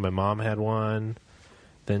 yeah. yeah, my mom had one.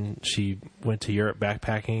 Then she went to Europe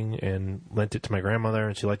backpacking and lent it to my grandmother,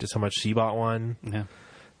 and she liked it so much she bought one. Yeah.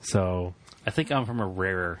 So I think I'm from a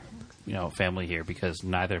rarer, family here because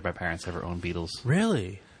neither of my parents ever owned Beetles.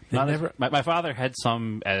 really, they Not never. as, my father had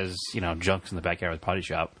some as junks in the backyard with potty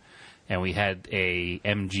shop, and we had a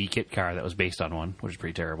MG kit car that was based on one, which is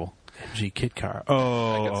pretty terrible. MG kit car. I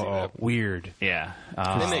can see Oh, that. weird. Yeah,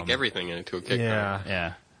 They make everything into a kit Yeah. car.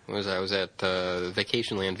 yeah, I was at the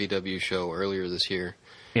Vacationland VW show earlier this year,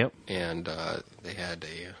 yep, and they had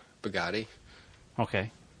a Bugatti.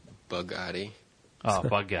 okay. Bugatti. Oh,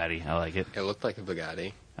 Bugatti, I like it. It looked like a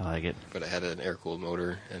Bugatti, I like it. but it had an air-cooled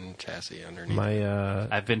motor and chassis underneath. My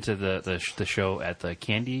I've been to the show at the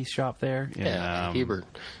candy shop there. In, Yeah, Hebert.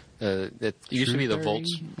 It used to be the Shrewsbury? Volks.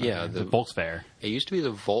 Yeah, the Volkswagen. It used to be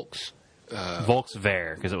the Volks.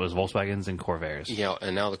 Volkswagen, because it was Volkswagens and Corvairs. Yeah,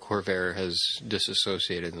 and now the Corvair has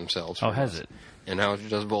disassociated themselves. Oh, from has us. it? And now it's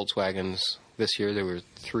just Volkswagens. This year there were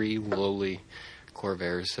 3 lowly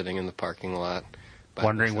Corvairs sitting in the parking lot. by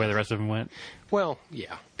Wondering where the themselves. rest of them went. Well,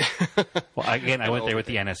 yeah. Well, again, I went there with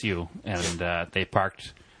the NSU, and they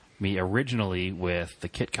parked me originally with the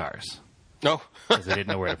kit cars, No. because they didn't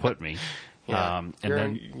know where to put me. Yeah. And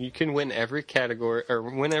then You can win every category, or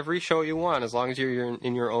win every show you want, as long as you're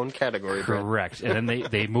in your own category, Brett. correct. And then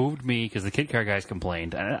they moved me because the kid car guys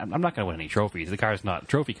complained. And I'm not going to win any trophies. The car's not a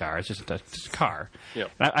trophy car. It's just a car.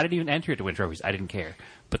 Yep. And I didn't even enter it to win trophies. I didn't care.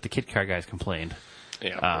 But the kid car guys complained.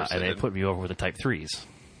 Yeah, of course and they did. put me over with the Type 3s.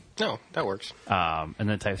 No, that works. And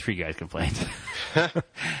then Type 3 guys complained.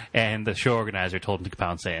 And the show organizer told them to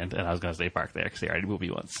pound sand, and I was going to stay parked there because they already moved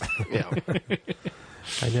me once. Yeah.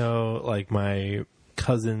 I know, like, my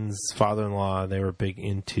cousin's father-in-law, they were big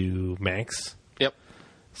into Manx. Yep.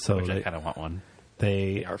 So Which I kind of want one.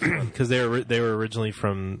 they are fun. because they were originally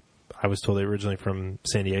from, I was told they were originally from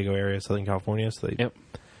San Diego area, Southern California. So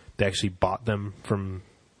they actually bought them from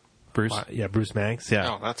Bruce? Bruce Manx.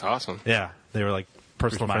 Yeah, Oh, that's awesome. yeah, they were like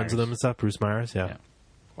personal Bruce friends of Myers. them and stuff. Bruce Myers, yeah. Yeah.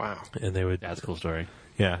 Wow. And they would, That's a cool story.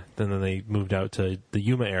 yeah. Then they moved out to the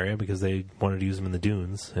Yuma area because they wanted to use them in the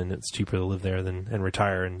dunes, and it's cheaper to live there and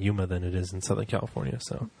retire in Yuma than it is in Southern California.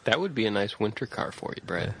 So That would be a nice winter car for you,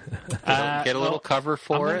 Brett. Get a well, little cover I'm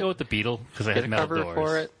for going to it. go with the Beetle because I Get have a metal cover doors.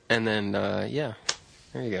 for it, and then yeah,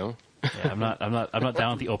 there you go. Yeah, I'm not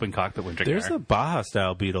down with the open cockpit winter there's car. a Baja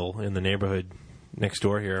style Beetle in the neighborhood next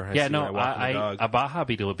door here. I Yeah, see no, where I walk my dog. a Baja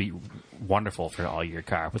Beetle would be wonderful for an all-year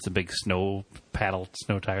car. Put some big snow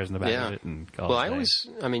tires in the back Yeah. of it, and Well,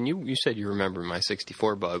 you said you remember my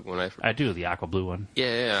 '64 Bug when I do the aqua blue one.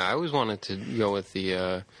 Yeah, I always wanted to go with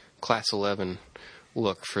the Class 11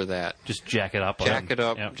 look for that. Just jack it up. Jack it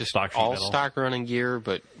up, Yep, just stock sheet all metal. stock running gear,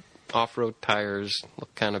 but off-road tires,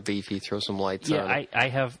 look kind of beefy. Throw some lights Yeah, on it. I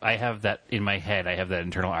have that in my head. I have that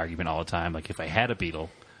internal argument all the time. Like, if I had a Beetle,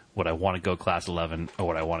 would I want to go Class 11 or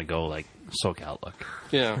would I want to go like SoCal look?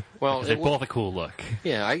 Yeah, well, They both a cool look.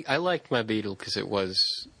 yeah, I liked my Beetle because it was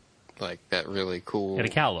like that really cool And a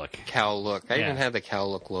Cal look. Cal look. I Yeah. even had the Cal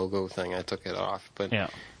look logo thing. I took it off, but Yeah.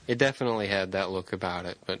 it definitely had that look about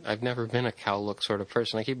it. But I've never been a Cal look sort of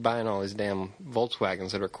person. I keep buying all these damn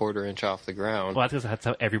Volkswagens that are quarter inch off the ground. Well, that's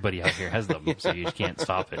how everybody out here has them, so you can't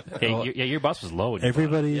stop it. Hey, Well, your bus was low. when you bought it.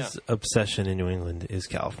 Everybody's obsession in New England is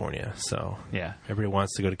California, so Yeah. everybody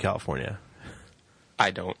wants to go to California. I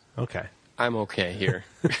don't. Okay. I'm okay here.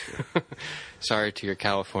 Sorry to your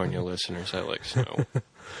California listeners. I like snow.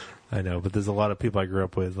 I know, but there's a lot of people I grew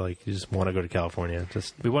up with, like, you just want to go to California.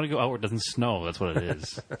 Just We want to go out where it doesn't snow. That's what it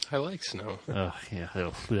is. I like snow. Ugh, yeah.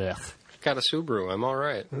 Ugh. Got a Subaru. I'm all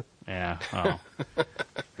right. Yeah. Oh.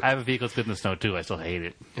 I have a vehicle that's good in the snow, too. I still hate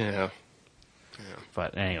it. Yeah.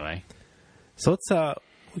 But anyway. So let's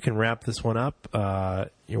we can wrap this one up.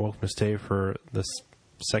 You're welcome to stay for this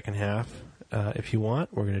second half if you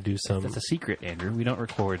want. We're going to do some. That's a secret, Andrew. We don't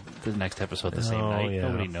record the next episode the same night. yeah.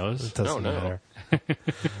 Nobody knows. It doesn't No, no. matter.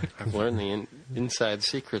 I've learned the inside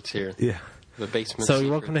secrets here. Yeah. The basement. So secret.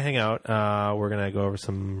 you're welcome to hang out. We're going to go over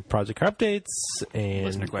some project car updates and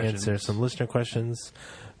Listener questions. answer some listener questions.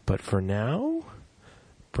 But for now,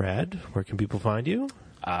 Brad, where can people find you?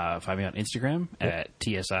 Find me on Instagram at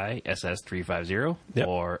TSISS350 Yep.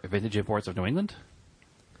 or Vintage Imports of New England.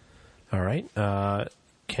 All right.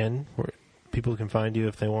 Ken, where people can find you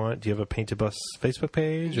if they want. Do you have a Painted Bus Facebook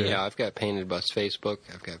page? Or? Yeah, I've got Painted Bus Facebook.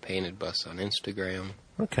 I've got Painted Bus on Instagram.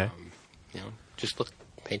 Okay. Just look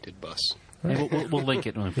Painted Bus. Hey, we'll link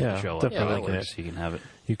it when we Yeah, show up. definitely link it. So you can have it.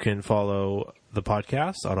 You can follow the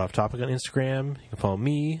podcast, Auto Off Topic, on Instagram. You can follow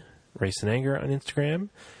me, Race and Anger, on Instagram.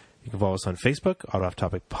 You can follow us on Facebook, Auto Off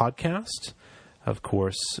Topic Podcast. Of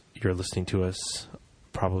course, you're listening to us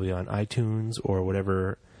probably on iTunes or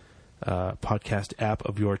whatever podcast app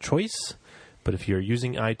of your choice. But if you're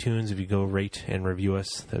using iTunes, if you go rate and review us,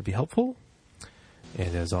 that would be helpful.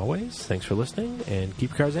 And as always, thanks for listening, and keep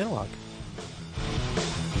your cars analog.